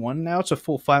anyone. Now it's a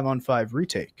full 5-on-5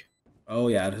 retake. Oh,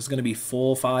 yeah. This is going to be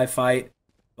full 5 fight.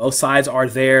 Both sides are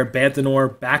there.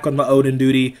 Banthanor back on the Odin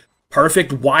duty.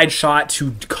 Perfect wide shot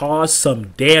to cause some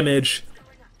damage.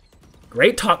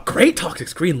 Great toxic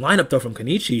screen lineup, though, from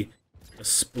Kenichi.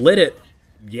 Just split it.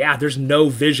 Yeah, there's no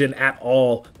vision at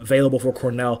all available for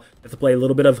Cornell. They have to play a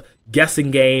little bit of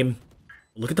guessing game.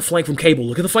 Look at the flank from kbull.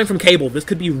 Look at the flank from kbull. This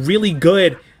could be really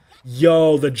good.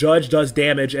 Yo, the judge does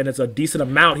damage, and it's a decent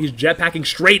amount. He's jetpacking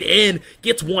straight in,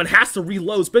 gets one, has to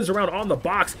reload, spins around on the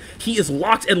box. He is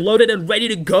locked and loaded and ready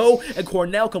to go, and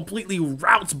Cornell completely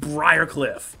routs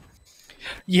Briarcliff.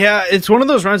 Yeah, it's one of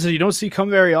those runs that you don't see come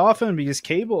very often because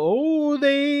kbull,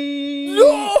 they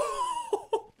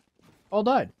all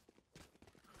died.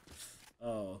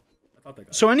 Oh, I thought they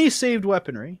got so any saved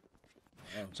weaponry.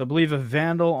 Oh. So I believe a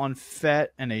Vandal on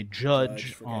Phet and a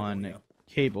Judge on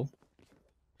kbull.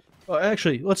 Well,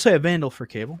 actually, let's say a Vandal for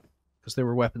kbull, because there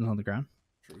were weapons on the ground.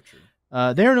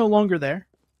 True. They are no longer there.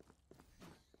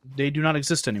 They do not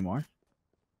exist anymore.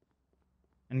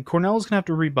 And Cornell is going to have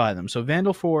to rebuy them. So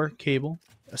Vandal for kbull,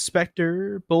 a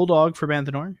Spectre Bulldog for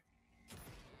Banthanor,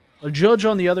 a Judge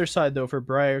on the other side, though, for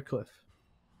Briarcliff.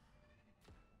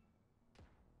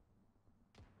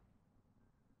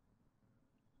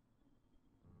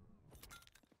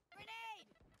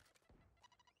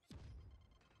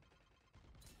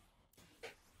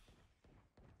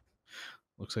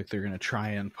 Looks like they're going to try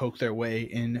and poke their way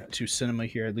into Cinema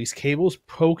here. At least Cable's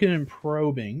poking and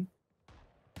probing.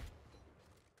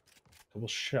 Double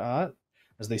shot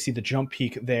as they see the jump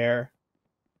peek there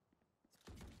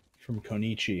from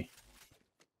Konichi.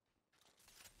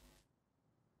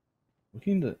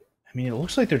 Looking to, I mean, it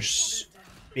looks like they're just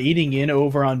baiting in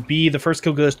over on B. The first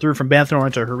kill goes through from Banthanor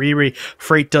into Hariri.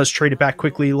 Phet does trade it back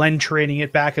quickly. Len trading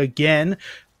it back again.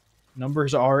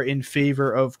 Numbers are in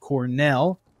favor of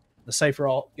Cornell. The Cypher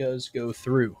ult does go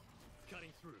through.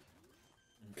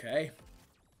 Okay.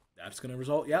 That's going to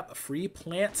result, yep, a free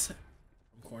plant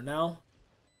from Cornell.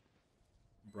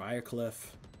 Briar,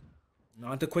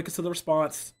 not the quickest of the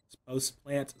response. Post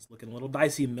plant is looking a little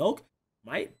dicey. Milk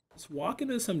might just walk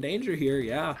into some danger here.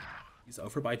 Yeah, he's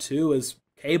over by 2 as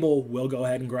Cable will go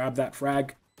ahead and grab that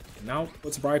frag. And now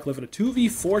puts Briar in a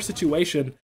 2v4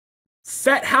 situation.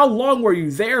 Phet, how long were you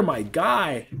there, my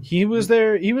guy? He was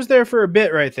there. He was there for a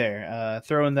bit right there,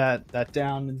 throwing that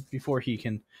down before he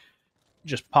can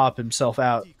just pop himself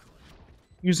out,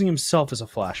 using himself as a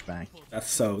flashbang.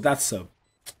 That's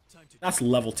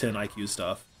level 10 IQ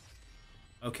stuff.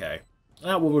 Okay.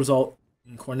 That will result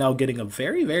in Cornell getting a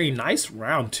very, very nice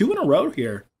round. 2 in a row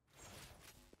here.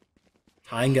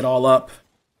 Tying it all up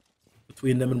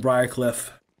between them and Briar.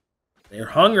 They're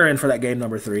hungering for that game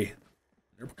number 3.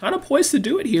 They're kind of poised to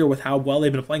do it here with how well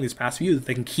they've been playing these past few, that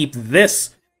they can keep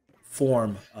this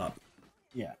form up.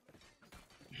 Yeah.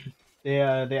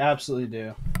 They absolutely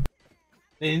do.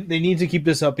 They need to keep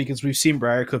this up because we've seen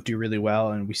Briarcliff do really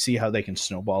well, and we see how they can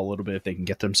snowball a little bit if they can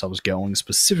get themselves going,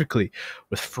 specifically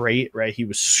with Phet, right? He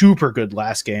was super good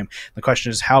last game. The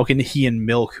question is, how can he and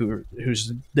Milk,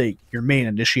 who's your main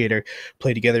initiator,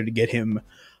 play together to get him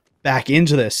back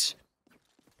into this?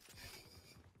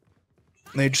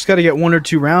 They just got to get 1 or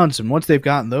 2 rounds, and once they've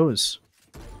gotten those,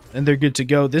 then they're good to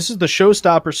go. This is the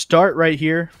showstopper start right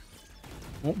here.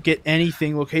 Won't get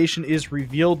anything. Location is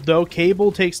revealed, though.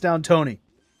 Cable takes down Tony.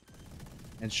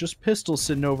 And it's just Pistol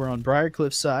sitting over on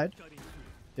Briarcliff's side.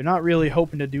 They're not really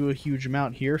hoping to do a huge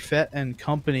amount here. Phet and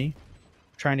company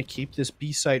trying to keep this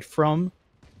B site from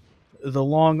the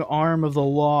long arm of the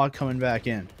law coming back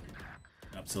in.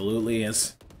 Absolutely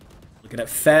is. Looking at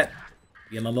Phet.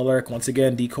 Getting on the lurk. Once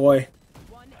again, decoy.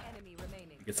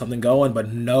 Get something going,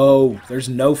 but no. There's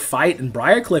no fight. And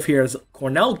Briarcliff here is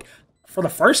Cornell, for the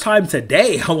first time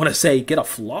today, I want to say, get a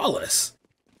flawless.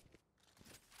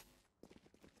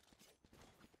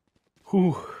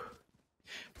 Whew.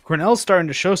 Cornell's starting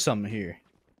to show something here.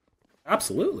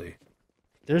 Absolutely.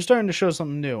 They're starting to show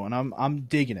something new, and I'm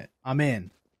digging it. I'm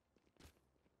in.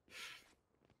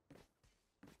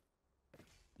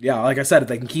 Yeah, like I said, if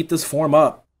they can keep this form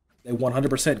up, they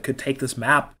 100% could take this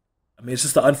map. I mean, it's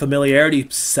just the unfamiliarity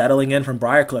settling in from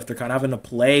Briarcliff. They're kind of having to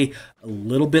play a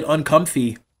little bit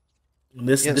uncomfy. And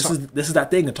this is that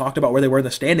thing I talked about where they were in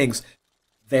the standings.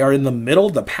 They are in the middle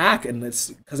of the pack, and it's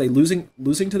because they losing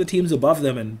to the teams above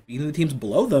them and beating the teams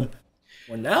below them.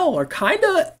 Cornell are kind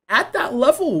of at that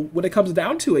level when it comes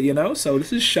down to it, you know? So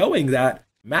this is showing that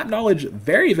map knowledge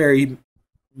very, very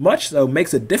much so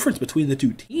makes a difference between the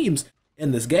two teams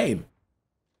in this game.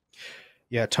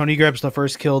 Yeah, Tony grabs the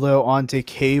first kill, though, onto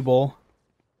Cable.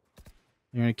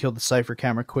 You're going to kill the Cypher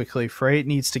camera quickly. Phet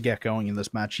needs to get going in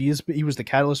this match. He was the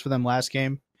catalyst for them last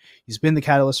game. He's been the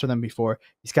catalyst for them before.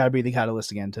 He's got to be the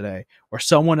catalyst again today. Or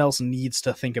someone else needs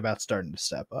to think about starting to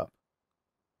step up.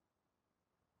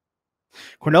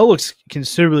 Cornell looks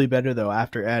considerably better, though,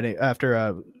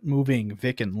 after moving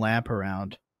Vic and Lamp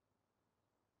around.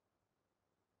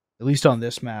 At least on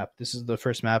this map. This is the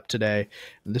first map today.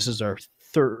 And this is our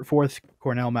fourth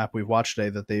Cornell map we've watched today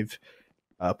that they've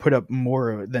put up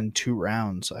more than 2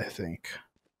 rounds, I think.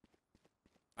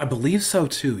 I believe so,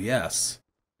 too, yes.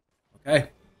 Okay.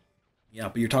 Yeah,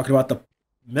 but you're talking about the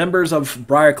members of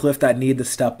Briarcliff that need to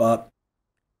step up.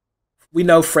 We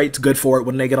know Phet's good for it.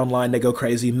 When they get online, they go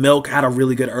crazy. Milk had a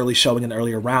really good early showing in the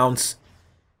earlier rounds.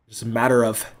 Just a matter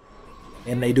of,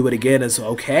 and they do it again, is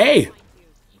okay.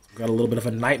 We've got a little bit of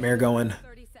a nightmare going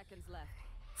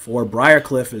for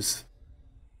Briarcliff. Is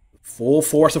full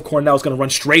force of Cornell is going to run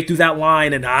straight through that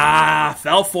line, and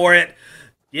fell for it.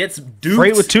 It's duped.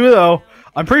 Phet with 2, though.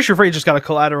 I'm pretty sure Phet just got a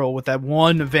collateral with that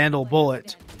one Vandal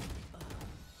bullet.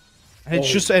 And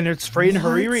it's it's Phet and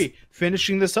Hariri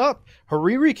finishing this up.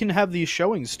 Hariri can have these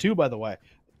showings too, by the way.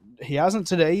 He hasn't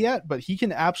today yet, but he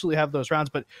can absolutely have those rounds.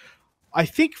 But I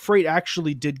think Phet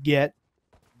actually did get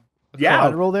a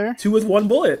collateral there. 2 with 1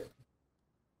 bullet.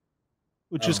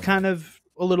 Which is kind of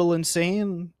a little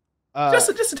insane. Just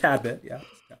a tad bit, yeah.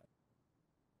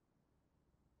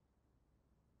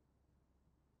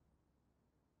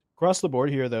 Across the board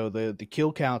here, though, the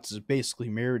kill counts is basically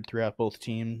mirrored throughout both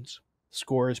teams.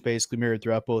 Score is basically mirrored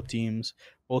throughout both teams.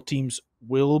 Both teams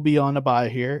will be on a bye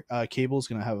here. Cable's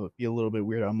going to be a little bit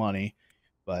weird on money,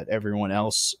 but everyone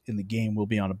else in the game will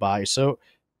be on a bye. So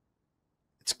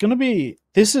it's going to be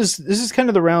this is kind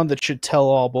of the round that should tell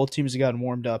all. Both teams have gotten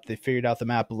warmed up. They figured out the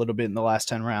map a little bit in the last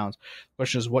 10 rounds. The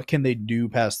question is, what can they do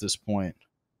past this point?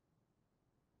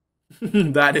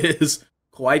 That is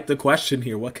quite the question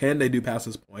here. What can they do past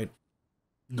this point?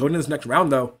 Going into this next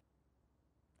round, though,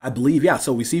 I believe, yeah,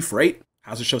 so we see Freight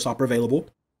has a showstopper available.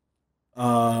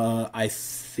 I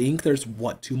think there's,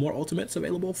 what, 2 more ultimates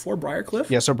available for Briarcliff?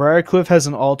 Yeah, so Briarcliff has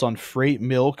an ult on Freight,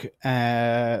 Milk.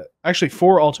 Actually,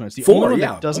 4 ultimates. The only one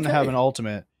that doesn't have an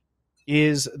ultimate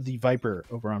is the Viper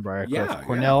over on Briarcliff. Yeah,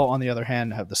 Cornell, on the other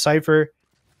hand, have the Cypher,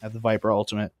 have the Viper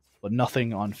ultimate, but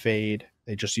nothing on Fade.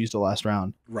 They just used it last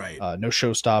round. Right. No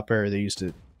showstopper. They used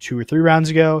it 2 or 3 rounds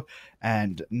ago,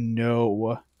 and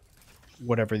no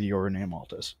whatever the Yoru name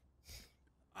ult is.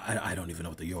 I don't even know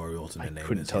what the Yoru ultimate name is. I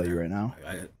couldn't tell you right now.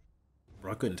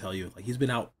 I couldn't tell you. Like, he's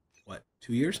been out, what,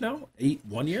 2 years now?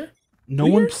 1 year? No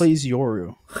one plays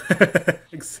Yoru.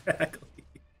 Exactly.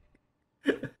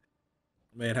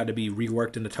 Man had to be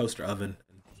reworked in the toaster oven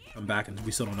and come back, and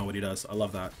we still don't know what he does. I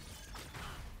love that.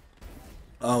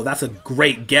 Oh, that's a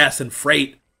great guess, and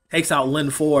Freight takes out Lin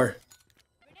 4.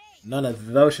 None of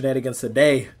those shenanigans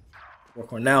today for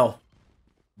Cornell.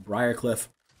 Briarcliff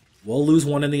will lose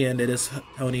one in the end. It is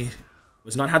Tony.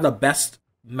 Has not had the best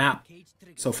map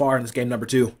so far in this game number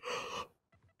 2.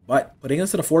 But putting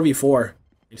us in a 4v4,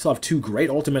 you still have 2 great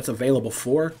ultimates available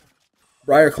for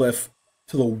Briarcliff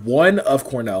to the 1 of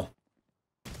Cornell.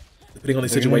 Depending on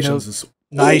these situations, is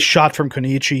nice shot from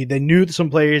Konichi. They knew some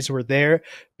players were there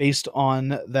based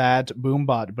on that boom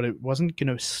bot, but it wasn't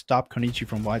going to stop Konichi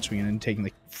from wide swinging and taking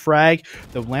the frag.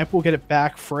 The Lamp will get it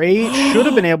back. Freight should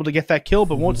have been able to get that kill,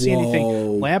 but won't see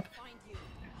anything. Lamp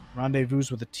rendezvous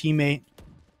with a teammate.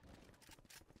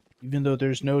 Even though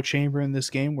there's no chamber in this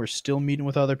game, we're still meeting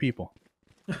with other people.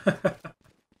 To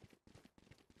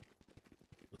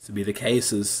be the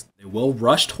case is they will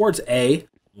rush towards A.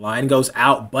 Line goes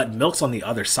out, but Milk's on the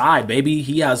other side, baby.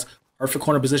 He has perfect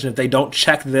corner position. If they don't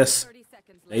check this,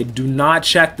 they do not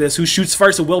check this. Who shoots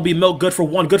first? It will be Milk. Good for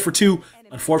 1, good for 2.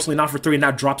 Unfortunately, not for 3, and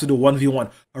now drops into a 1v1.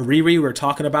 Hariri, we're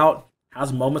talking about,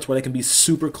 has moments where they can be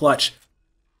super clutch.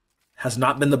 Has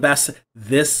not been the best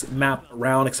this map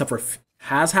round, except for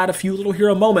has had a few little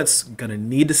hero moments. Gonna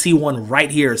need to see one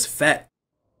right here is Phet.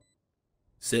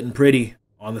 Sitting pretty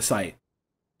on the site.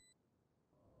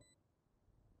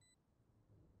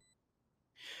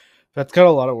 Phet's got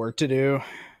a lot of work to do.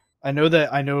 I know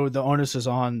the onus is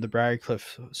on the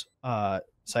Briarcliff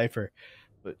Cypher,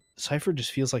 but Cypher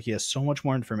just feels like he has so much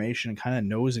more information and kind of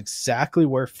knows exactly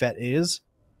where Phet is,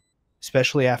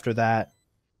 especially after that.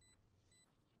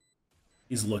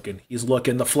 He's looking. He's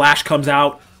looking. The flash comes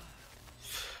out.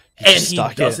 And he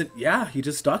doesn't. Yeah, he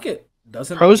just stuck it.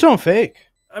 Doesn't. Pros don't fake.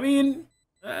 I mean,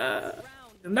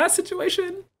 in that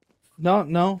situation.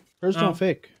 No. Pros don't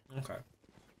fake. Okay.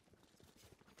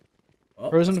 Well,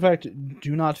 pros, in fact,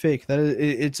 do not fake. That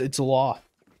is, it's a law.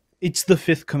 It's the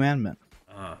 5th commandment.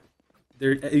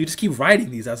 You just keep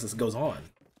writing these as this goes on.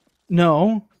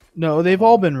 No, they've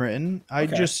all been written. I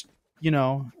just,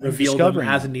 reveal them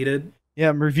as needed. Yeah,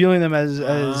 I'm revealing them as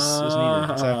needed.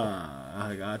 Exactly.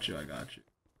 I got you.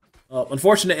 Well,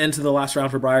 unfortunate end to the last round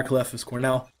for Briarcliff is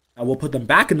Cornell. We'll put them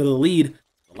back into the lead.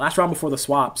 The last round before the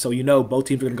swap, so both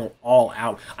teams are going to go all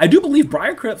out. I do believe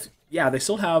Briarcliff, they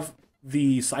still have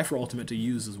the Cypher ultimate to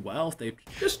use as well. If they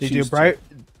just choose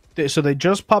to. So they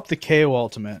just popped the KO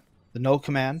ultimate, the null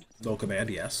command. Null command,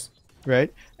 yes.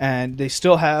 Right, and they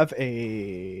still have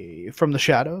a From the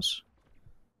Shadows,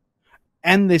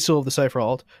 and they still have the Cypher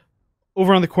ult.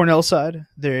 Over on the Cornell side,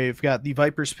 they've got the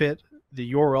Viper's Pit, the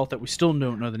Yor ult that we still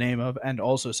don't know the name of, and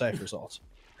also Cypher's ult.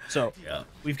 So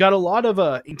we've got a lot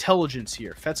of intelligence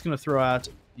here. Phet's going to throw out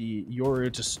the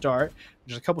Yoru to start.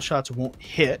 There's a couple shots won't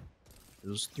hit. It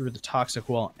was through the toxic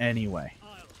wall anyway.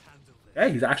 Yeah,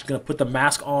 he's actually going to put the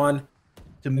mask on.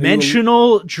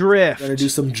 Dimensional drift. Going to do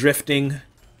some drifting.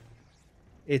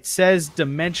 It says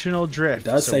dimensional drift.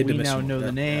 It does say dimensional drift. We now know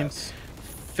the name. Yes.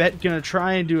 Phet going to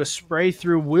try and do a spray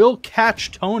through. Will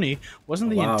catch Tony.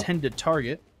 Wasn't the intended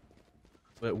target,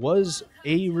 but it was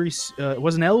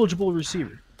an eligible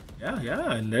receiver.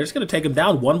 Yeah, and they're just going to take him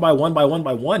down 1 by 1 by 1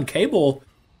 by 1. Cable,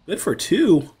 good for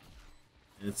 2.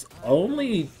 It's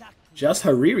only just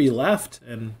Hariri left,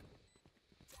 and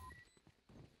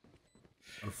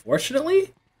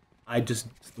unfortunately, the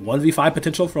 1v5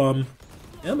 potential from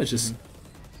him is just,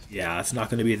 it's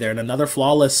not going to be there. And another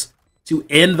flawless to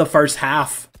end the first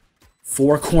half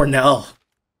for Cornell.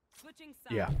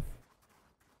 Yeah.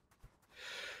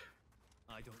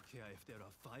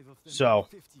 So,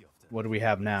 what do we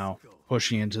have now?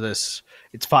 Pushing into this.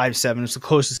 It's 5-7. It's the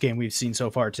closest game we've seen so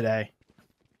far today.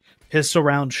 Pistol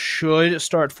round should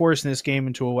start forcing this game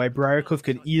into a way. Briarcliff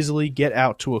could easily get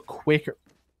out to a quick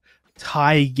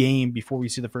tie game before we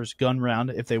see the first gun round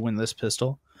if they win this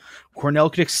pistol. Cornell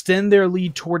could extend their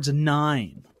lead towards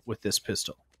 9 with this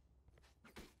pistol.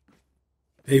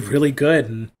 They're really good,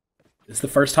 and it's the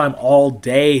first time all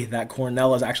day that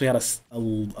Cornell has actually had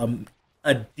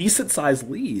a decent-sized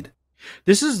lead.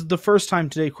 This is the first time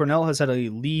today Cornell has had a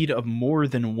lead of more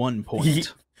than 1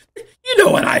 point. You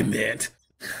know what I meant.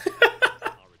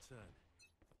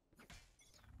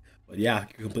 But yeah,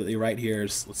 you're completely right here.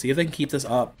 Let's see if they can keep this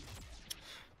up.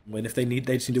 When if they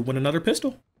just need to win another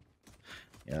pistol.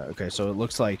 Yeah, okay, so it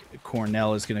looks like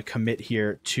Cornell is going to commit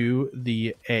here to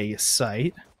the A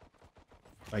site.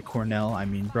 By Cornell, I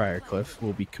mean Briarcliff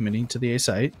will be committing to the A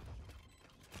site.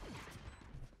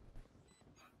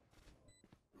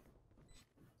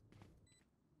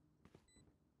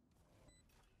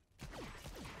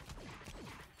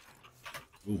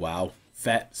 Ooh, wow.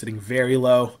 Phet sitting very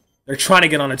low. They're trying to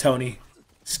get on a Tony.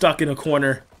 Stuck in a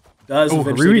corner. Does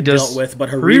eventually get dealt with, but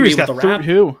Hariri with the wrap.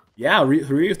 Yeah,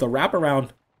 Hariri with the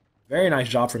wraparound. Very nice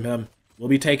job from him. Will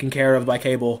be taken care of by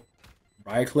Cable.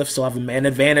 Briarcliff still have a man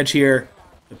advantage here.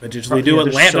 To potentially do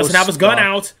it. Lamp doesn't have his gun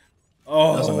out.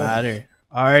 Oh, doesn't matter.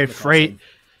 All right, Freight.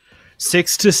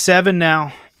 6-7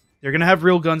 now. They're gonna have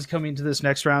real guns coming to this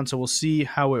next round, so we'll see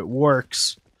how it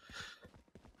works.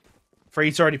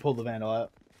 Freight's already pulled the Vandal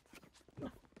out.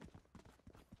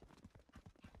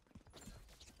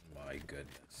 My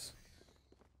goodness.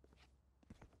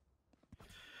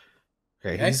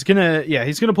 Okay, he's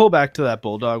gonna pull back to that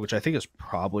Bulldog, which I think is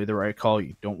probably the right call.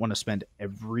 You don't want to spend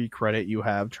every credit you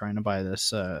have trying to buy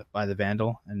this, buy the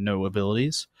Vandal and no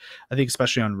abilities. I think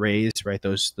especially on Rays, right?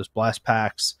 Those blast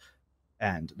packs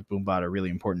and the Boombot are really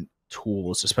important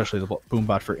tools, especially the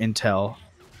Boombot for intel.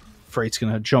 Freight's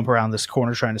gonna jump around this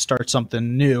corner trying to start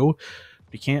something new.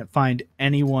 We can't find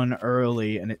anyone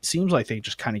early, and it seems like they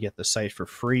just kind of get the site for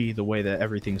free the way that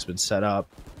everything's been set up.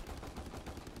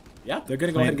 Yeah, they're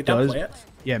going to go ahead and get that plant.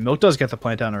 Yeah, Milk does get the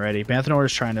plant down already. Banthanor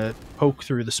is trying to poke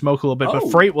through the smoke a little bit,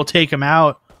 but Freight will take him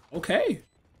out. Okay.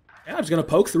 Yeah, he's going to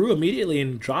poke through immediately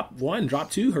and drop 1, drop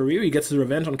 2. Hariri gets his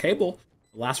revenge on Cable.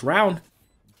 Last round.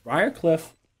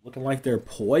 Briarcliff looking like they're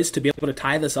poised to be able to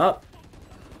tie this up.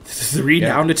 3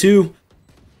 down to 2.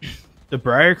 The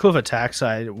Briarcliff attack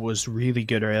side was really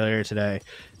good earlier today.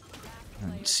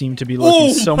 It seemed to be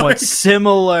looking somewhat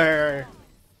similar.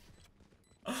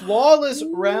 Flawless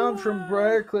round from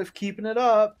Briarcliff, keeping it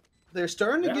up. They're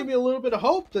starting to give me a little bit of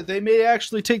hope that they may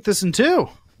actually take this in 2.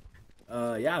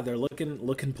 Yeah, they're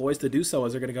looking poised to do so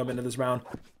as they're going to come into this round.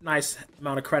 Nice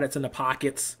amount of credits in the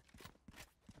pockets.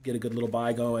 Get a good little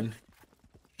buy going,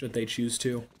 should they choose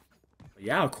to. But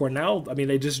yeah, Cornell, I mean,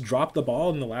 they just dropped the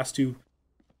ball in the last 2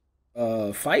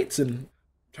 fights and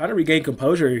trying to regain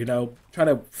composure, you know, trying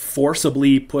to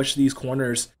forcibly push these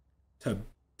corners to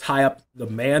tie up the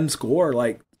man score,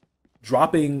 like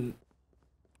dropping,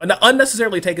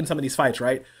 unnecessarily taking some of these fights,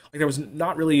 right? Like there was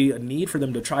not really a need for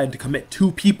them to try and to commit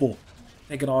 2 people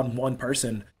taking on 1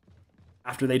 person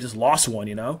after they just lost 1,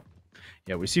 you know?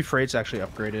 Yeah, we see Freight's actually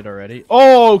upgraded already.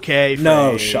 Oh, okay, Freight.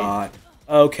 No shot.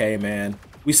 Okay, man.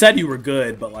 We said you were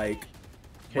good, but like,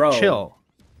 bro, chill.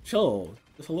 Just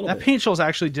a little bit. That paint shells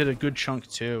actually did a good chunk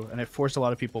too, and it forced a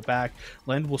lot of people back.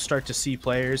 Lend will start to see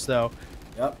players though.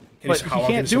 Yep. But he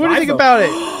can't do anything about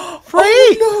it. Freight!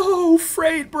 Oh, no,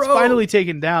 Freight, bro. It's finally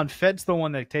taken down. Fed's the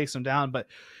one that takes him down, but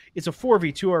it's a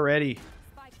 4v2 already.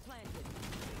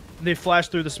 They flash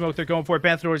through the smoke. They're going for it.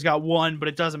 Banthanor's got 1, but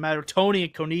it doesn't matter. Tony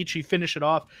and Konichi finish it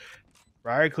off.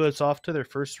 Briarcliff's off to their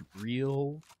first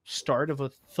real start of a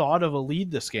thought of a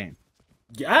lead this game.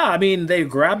 Yeah, I mean, they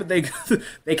grabbed it,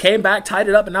 they came back, tied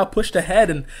it up, and now pushed ahead,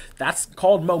 and that's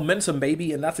called momentum,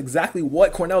 baby, and that's exactly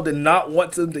what Cornell did not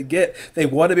want them to get. They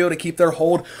want to be able to keep their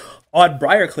hold on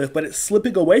Briarcliff, but it's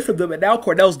slipping away from them, and now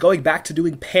Cornell's going back to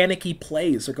doing panicky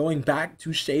plays. They're going back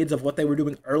to shades of what they were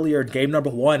doing earlier in game number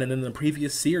 1 and in the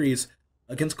previous series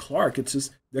against Clark. It's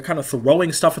just, they're kind of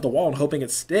throwing stuff at the wall and hoping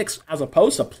it sticks, as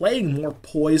opposed to playing more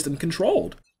poised and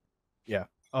controlled. Yeah.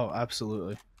 Oh,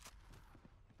 absolutely.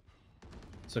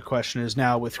 So the question is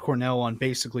now, with Cornell on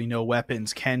basically no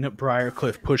weapons, can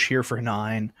Briarcliff push here for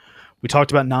 9? We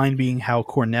talked about 9 being how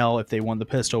Cornell, if they won the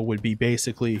pistol, would be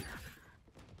basically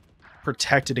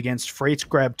protected against Freight's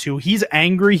grab 2. He's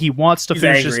angry. He wants to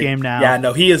finish this game now. Yeah,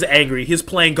 no, he is angry. He's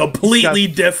playing completely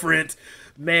different.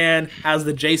 Man has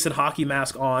the Jason hockey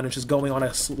mask on and just going on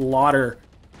a slaughter.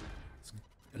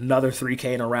 Another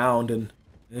 3K in a round, and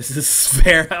this is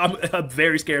fair. I'm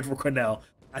very scared for Cornell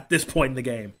at this point in the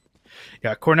game.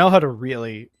 Yeah, Cornell had a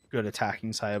really good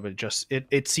attacking side, but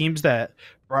it seems that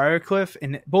Briarcliff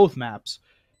in both maps,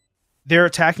 their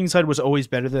attacking side was always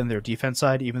better than their defense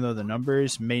side, even though the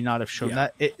numbers may not have shown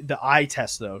that. The eye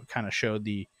test, though, kind of showed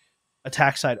the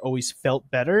attack side always felt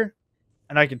better.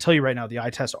 And I can tell you right now, the eye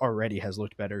test already has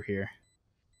looked better here.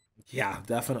 Yeah,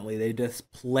 definitely. They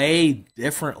just play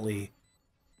differently.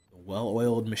 The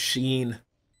well-oiled machine.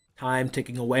 Time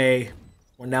ticking away.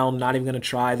 Cornell not even going to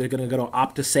try. They're going to go to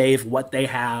opt to save what they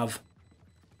have.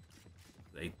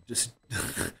 They just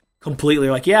completely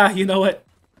like, yeah, you know what?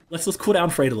 Let's cool down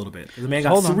Phet a little bit. The man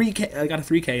got 3K. I got a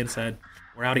 3K and said,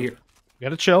 we're out of here. We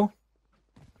gotta chill.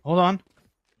 Hold on.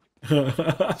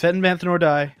 Phet and Banthanor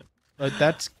die. But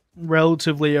that's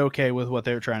relatively okay with what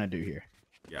they're trying to do here.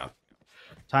 Yeah.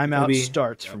 Timeout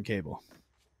starts from Cable.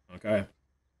 Okay.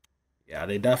 Yeah,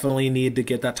 they definitely need to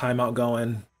get that timeout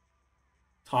going.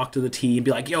 Talk to the team.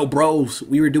 Be like, yo, bros,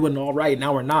 we were doing all right.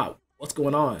 Now we're not. What's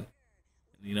going on?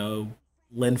 You know,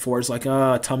 Linford's like,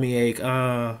 tummy ache,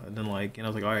 and then like, you know,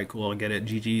 it's like, all right, cool, I'll get it,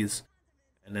 GG's,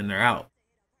 and then they're out.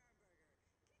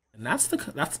 And that's the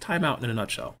timeout in a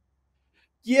nutshell.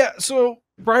 Yeah, so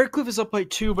Briarcliff is up by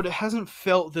 2, but it hasn't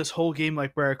felt this whole game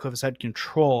like Briarcliff has had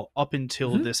control up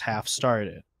until this half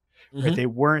started. Right? They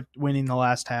weren't winning the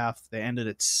last half. They ended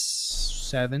at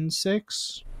 7-6,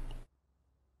 7-5,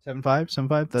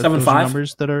 7-5. Those are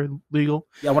numbers that are legal.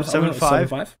 Yeah,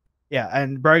 7-5. Yeah,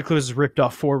 and Briarcliff has ripped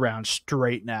off 4 rounds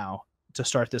straight now to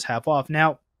start this half off.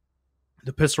 Now,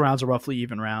 the pistol rounds are roughly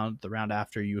even round. The round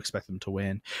after, you expect them to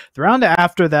win. The round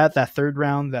after that, that third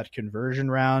round, that conversion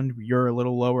round, you're a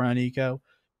little lower on eco.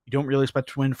 You don't really expect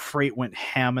to win. Phet went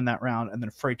ham in that round, and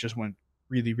then Phet just went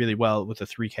really, really well with a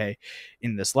 3K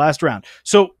in this last round.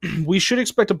 So we should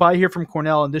expect a buy here from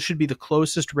Cornell, and this should be the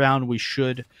closest round we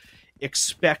should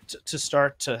expect to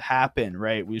start to happen,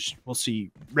 right? We'll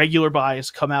see regular buys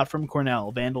come out from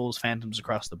Cornell, Vandals, Phantoms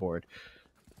across the board.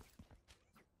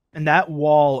 And that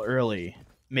wall early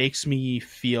makes me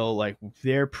feel like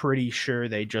they're pretty sure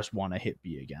they just want to hit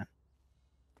B again.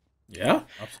 Yeah,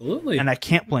 absolutely. And I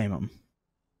can't blame them.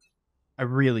 I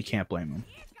really can't blame them.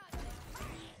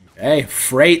 Hey,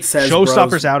 Phet says,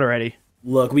 showstoppers out already.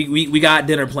 Look, we got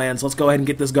dinner plans. Let's go ahead and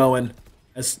get this going.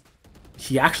 As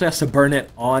he actually has to burn it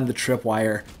on the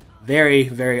tripwire. Very,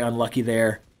 very unlucky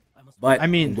there. But I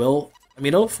mean,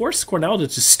 it'll force Cornell to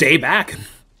just stay back and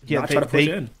not try to push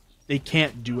in. They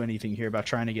can't do anything here about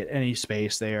trying to get any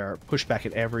space. They are pushed back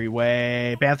in every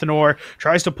way. Banthanor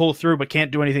tries to pull through, but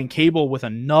can't do anything. Cable with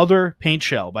another paint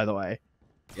shell, by the way.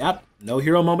 Yep, no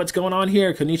hero moments going on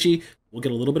here. Konichi will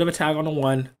get a little bit of a tag on the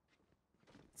 1.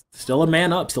 Still a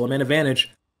man up, still a man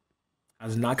advantage.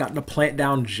 Has not gotten a plant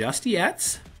down just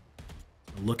yet.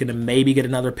 Looking to maybe get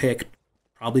another pick.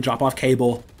 Probably drop off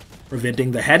Cable.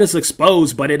 Preventing the head is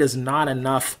exposed, but it is not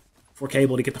enough for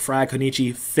Cable to get the frag.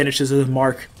 Konichi finishes his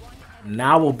mark.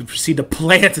 Now we'll proceed to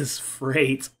plant his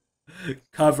Phet,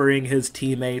 covering his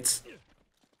teammates.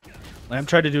 Lamp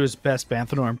tried to do his best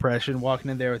Banthanor impression,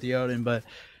 walking in there with the Odin, but,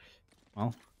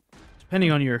 well,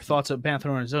 depending on your thoughts of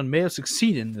Banthanor on his own, may have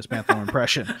succeeded in this Banthanor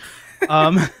impression.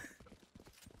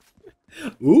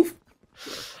 Oof.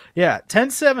 Yeah,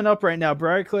 10-7 up right now.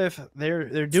 Briarcliff,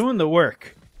 they're doing the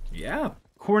work. Yeah.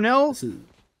 Cornell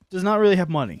does not really have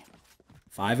money.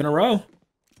 5 in a row.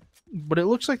 But it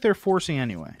looks like they're forcing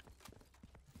anyway.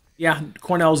 Yeah,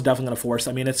 Cornell's definitely going to force.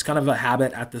 I mean, it's kind of a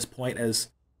habit at this point as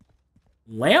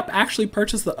Lamp actually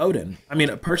purchased the Odin. I mean,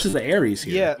 it purchased the Ares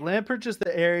here. Yeah, Lamp purchased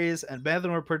the Ares, and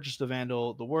Banthanor purchased the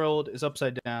Vandal. The world is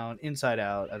upside down, inside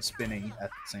out, and spinning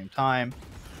at the same time.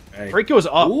 Hey. Break goes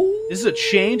up. Ooh. This is a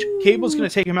change. Cable's going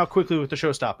to take him out quickly with the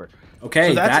showstopper. Okay,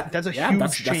 so that's a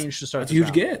huge change to start. That's a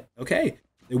huge get. Okay,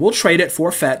 they will trade it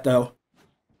for Phet though,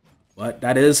 but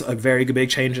that is a very big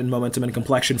change in momentum and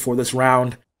complexion for this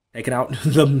round. Taking out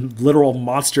the literal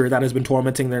monster that has been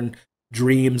tormenting their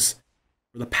dreams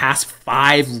for the past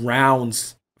 5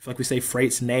 rounds. I feel like we say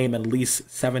Phet's name at least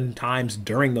 7 times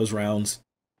during those rounds.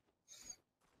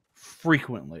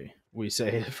 Frequently, we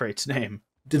say Phet's name.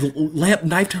 Did Lamp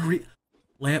knife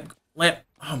Lamp?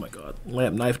 Oh my God!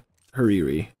 Lamp knife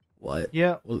Hariri. What?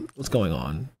 Yeah. What's going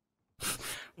on?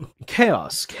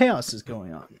 Chaos is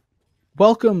going on.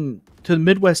 Welcome to the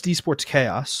Midwest Esports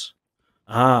Chaos.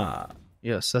 Ah.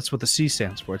 Yes, that's what the C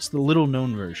stands for. It's the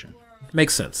little-known version.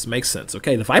 Makes sense.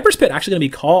 Okay, the Viper's Pit actually going to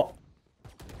be caught,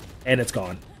 and it's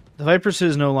gone. The Viper's Pit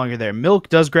is no longer there. Milk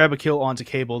does grab a kill onto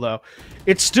Cable, though.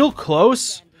 It's still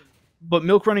close, but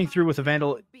Milk running through with a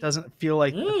Vandal doesn't feel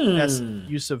like the best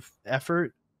use of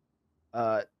effort.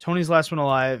 Tony's last one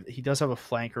alive. He does have a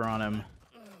flanker on him.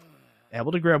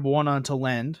 Able to grab one onto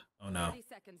Lend. Oh, no.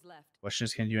 Question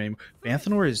is, can you do any more?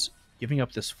 Banthanor is giving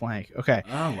up this flank. Okay.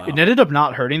 Oh, wow. It ended up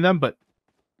not hurting them, but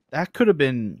that could have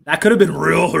been... That could have been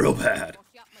real bad.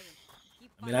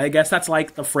 I mean, I guess that's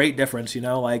like the Phet difference, you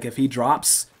know? Like, if he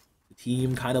drops, the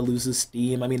team kind of loses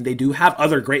steam. I mean, they do have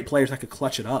other great players that could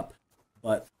clutch it up.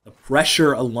 But the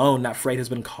pressure alone that Phet has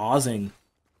been causing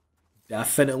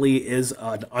definitely is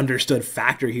an understood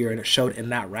factor here, and it showed in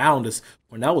that round as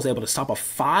Cornell was able to stop a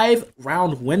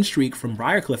 5-round win streak from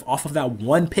Briar off of that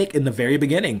one pick in the very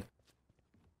beginning.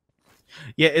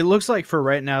 Yeah, it looks like for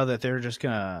right now that they're just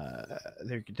gonna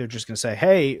say,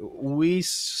 "Hey, we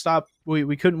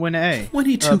couldn't win A,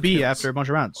 22 B kills. after a bunch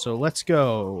of rounds, so let's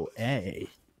go A."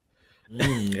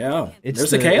 Yeah, It's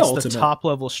the K it's ultimate. the top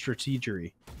level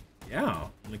strategery. Yeah,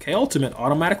 the K ultimate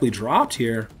automatically dropped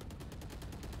here.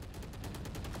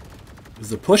 There's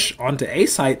the push onto A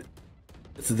site.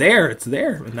 It's there,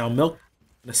 and now Milk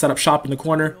gonna set up shop in the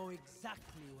corner.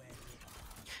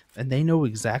 And they know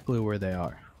exactly where they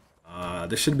are.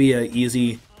 This should be an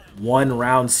easy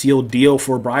 1-round sealed deal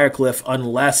for Briar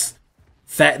unless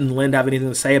Phet and Lind have anything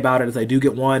to say about it, as they do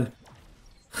get one.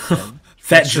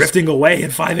 Phet drifting away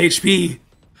at 5 HP.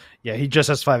 Yeah, he just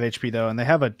has 5 HP, though, and they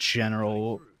have a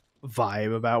general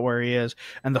vibe about where he is.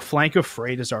 And the flank of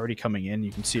Phet is already coming in.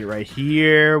 You can see it right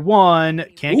here. One.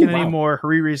 Can't get any more.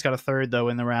 Hariri's got a third, though,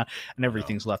 in the round, and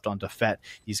everything's left onto Phet.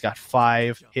 He's got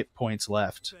 5 hit points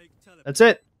left. That's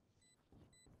it.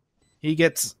 He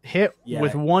gets hit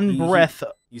with one breath,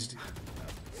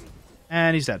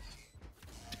 and he's dead.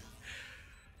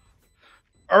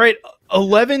 All right,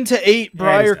 11-8,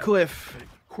 Briar.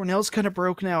 Cornell's kind of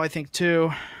broke now, I think,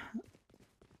 too.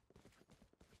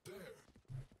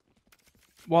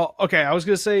 Well, okay, I was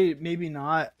going to say maybe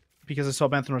not, because I saw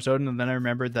Banthanor's Odin, and then I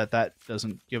remembered that that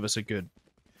doesn't give us a good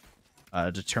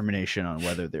determination on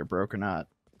whether they're broke or not.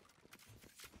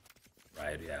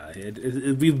 Right,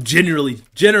 yeah. We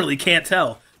generally can't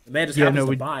tell. The man just happens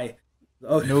to buy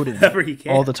Odin whenever he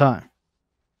can. All the time.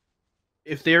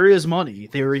 If there is money,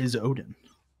 there is Odin.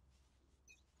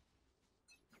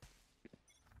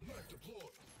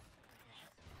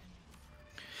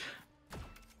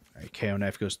 Alright, KO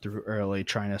Knife goes through early,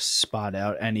 trying to spot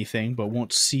out anything, but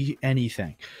won't see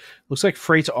anything. Looks like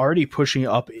Phet's already pushing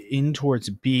up in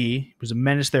towards B. He was a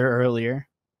menace there earlier.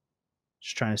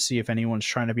 Just trying to see if anyone's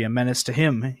trying to be a menace to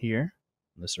him here.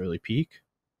 This early peek.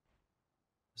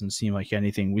 Doesn't seem like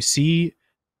anything. We see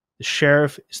the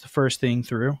Sheriff is the first thing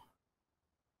through.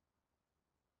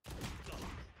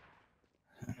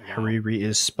 Hariri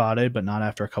is spotted, but not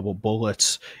after a couple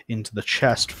bullets into the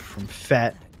chest from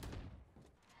Phet.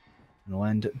 And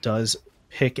Lend does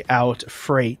pick out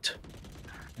Phet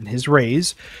and his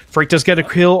raise. Phet does get a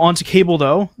kill onto Cable,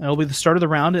 though. That'll be the start of the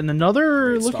round. And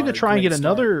another looking to try and get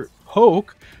another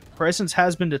poke. Presence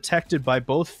has been detected by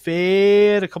both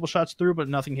Phet. A couple shots through, but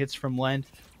nothing hits from Lend.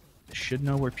 Should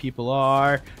know where people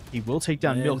are. He will take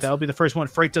down Milk. That'll be the first one.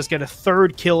 Phet does get a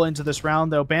third kill into this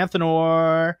round, though.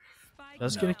 Banthanor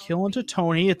does get a kill into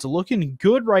Tony. It's looking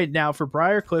good right now for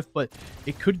Briar, but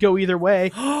it could go either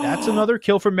way. That's another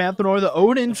kill from Banthanor. The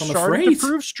Odin starting to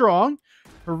prove strong.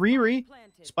 Hariri,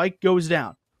 Spike goes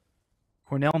down.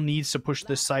 Cornell needs to push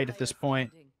this site at this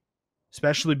point,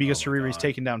 especially because Hariri's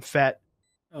taking down Phet.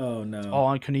 Oh, no. It's all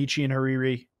on Konichi and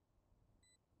Hariri.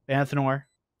 Banthanor.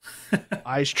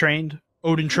 Eyes trained.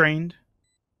 Odin trained.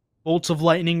 Bolts of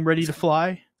lightning ready to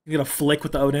fly. You get a flick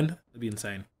with the Odin? That'd be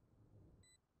insane.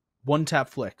 One tap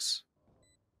flicks.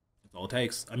 That's all it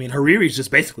takes. I mean, Hariri's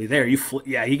just basically there.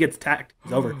 Yeah, he gets attacked.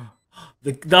 He's over.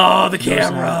 The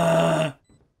camera!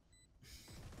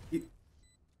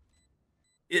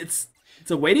 It's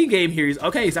a waiting game here. He's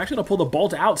actually going to pull the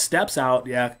bolt out, steps out.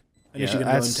 Yeah. I guess you can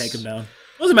go and take him down.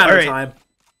 It was a matter of time.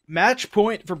 Match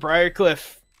point for Briar.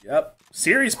 Yep.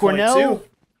 Series Cornell, point, too.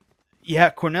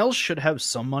 Yeah, Cornell should have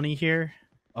some money here.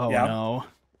 Oh, no.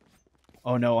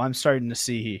 Oh, no, I'm starting to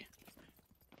see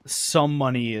some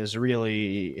money is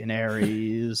really in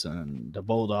Ares and the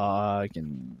Bulldog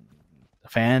and the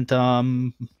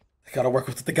Phantom. They got to work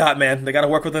with what they got, man. They got to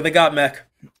work with what they got, MEC.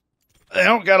 They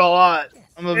don't got a lot.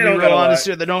 I'm going to be real honest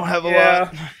here. They don't have a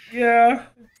lot. Yeah.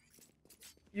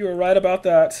 You were right about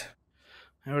that.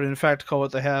 I would, in fact, call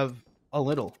what they have a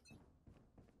little.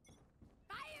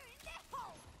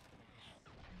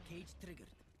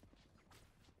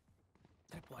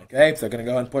 Okay, so they're going to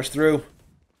go ahead and push through.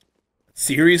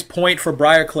 Series point for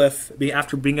Briar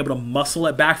after being able to muscle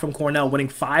it back from Cornell, winning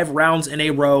 5 rounds in a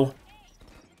row.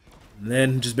 And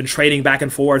then just been trading back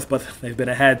and forth, but they've been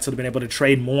ahead, so they've been able to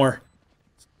trade more.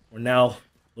 Cornell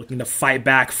looking to fight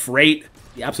back. Phet,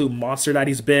 the absolute monster that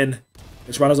he's been.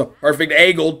 This round is a perfect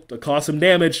angle to cause some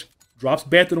damage. Drops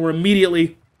Banthanor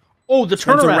immediately. Oh, the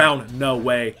turnaround. No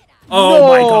way. Oh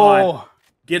my god.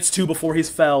 Gets 2 before he's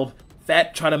felled.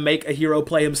 Phet trying to make a hero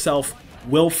play himself.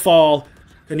 Will fall.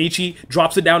 Kenichi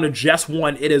drops it down to just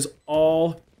 1. It is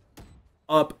all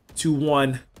up to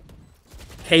 1.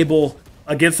 kbull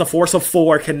against a force of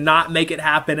 4 cannot make it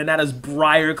happen, and that is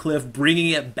Briarcliff bringing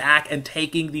it back and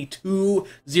taking the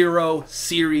 2-0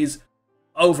 series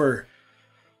over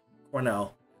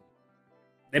Cornell.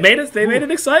 They made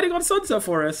it exciting on Sunset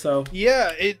for us, so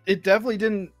yeah, it definitely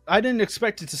didn't. I didn't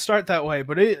expect it to start that way,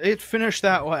 but it finished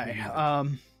that way.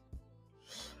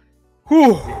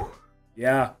 Whew.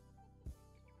 Yeah.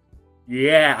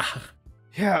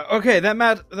 Okay,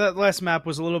 that last map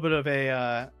was a little bit of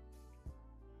a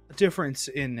difference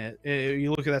in it.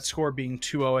 You look at that score being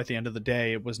 2-0 at the end of the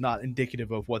day. It was not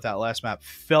indicative of what that last map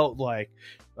felt like.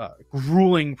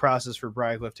 Grueling process for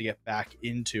Briarcliff to get back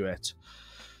into it.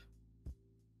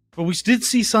 But we did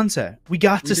see sunset. We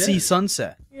got to see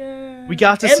sunset. Yeah. We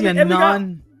got to see a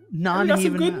non-even we got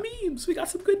some good memes. We got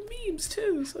some good memes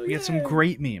too. So we get some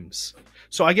great memes.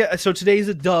 So today's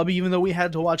a dub, even though we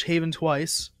had to watch Haven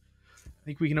twice. I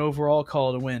think we can overall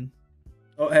call it a win.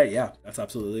 Oh, hey, yeah, that's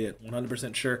absolutely it.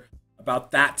 100% sure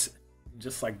about that.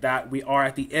 Just like that, we are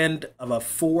at the end of a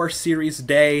 4-series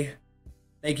day.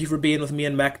 Thank you for being with me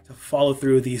and MEC to follow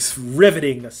through these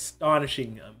riveting,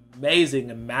 astonishing, amazing,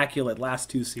 immaculate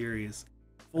last 2 series.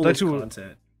 Full of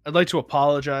content. I'd like to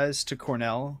apologize to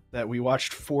Cornell that we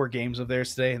watched 4 games of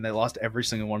theirs today and they lost every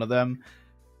single one of them.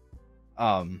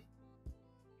 Yeah.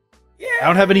 I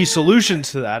don't have any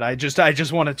solutions to that. I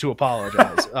just wanted to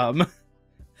apologize.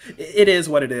 It is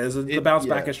what it is. The bounce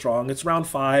back is strong. It's round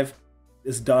 5.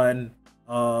 It's done.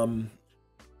 Was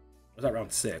that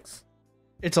round 6?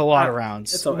 It's a lot of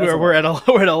rounds. We're at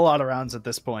a lot of rounds at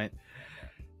this point.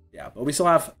 Yeah, but we still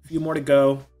have a few more to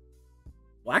go.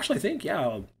 Well, actually, I think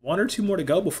 1 or 2 more to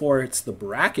go before it's the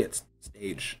bracket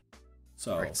stage.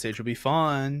 So bracket stage will be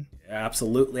fun. Yeah,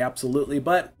 absolutely.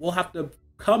 But we'll have to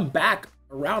come back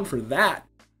around for that.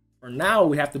 For now,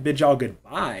 we have to bid y'all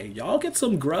goodbye. Y'all get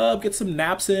some grub, get some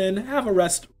naps in, have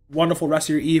a wonderful rest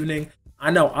of your evening. I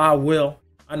know I will.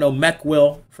 I know MEC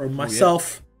will. For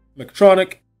myself,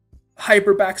 Mechtronic,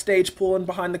 Hyper backstage pulling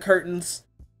behind the curtains.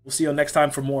 We'll see you next time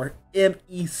for more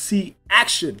MEC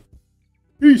action.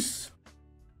 Peace.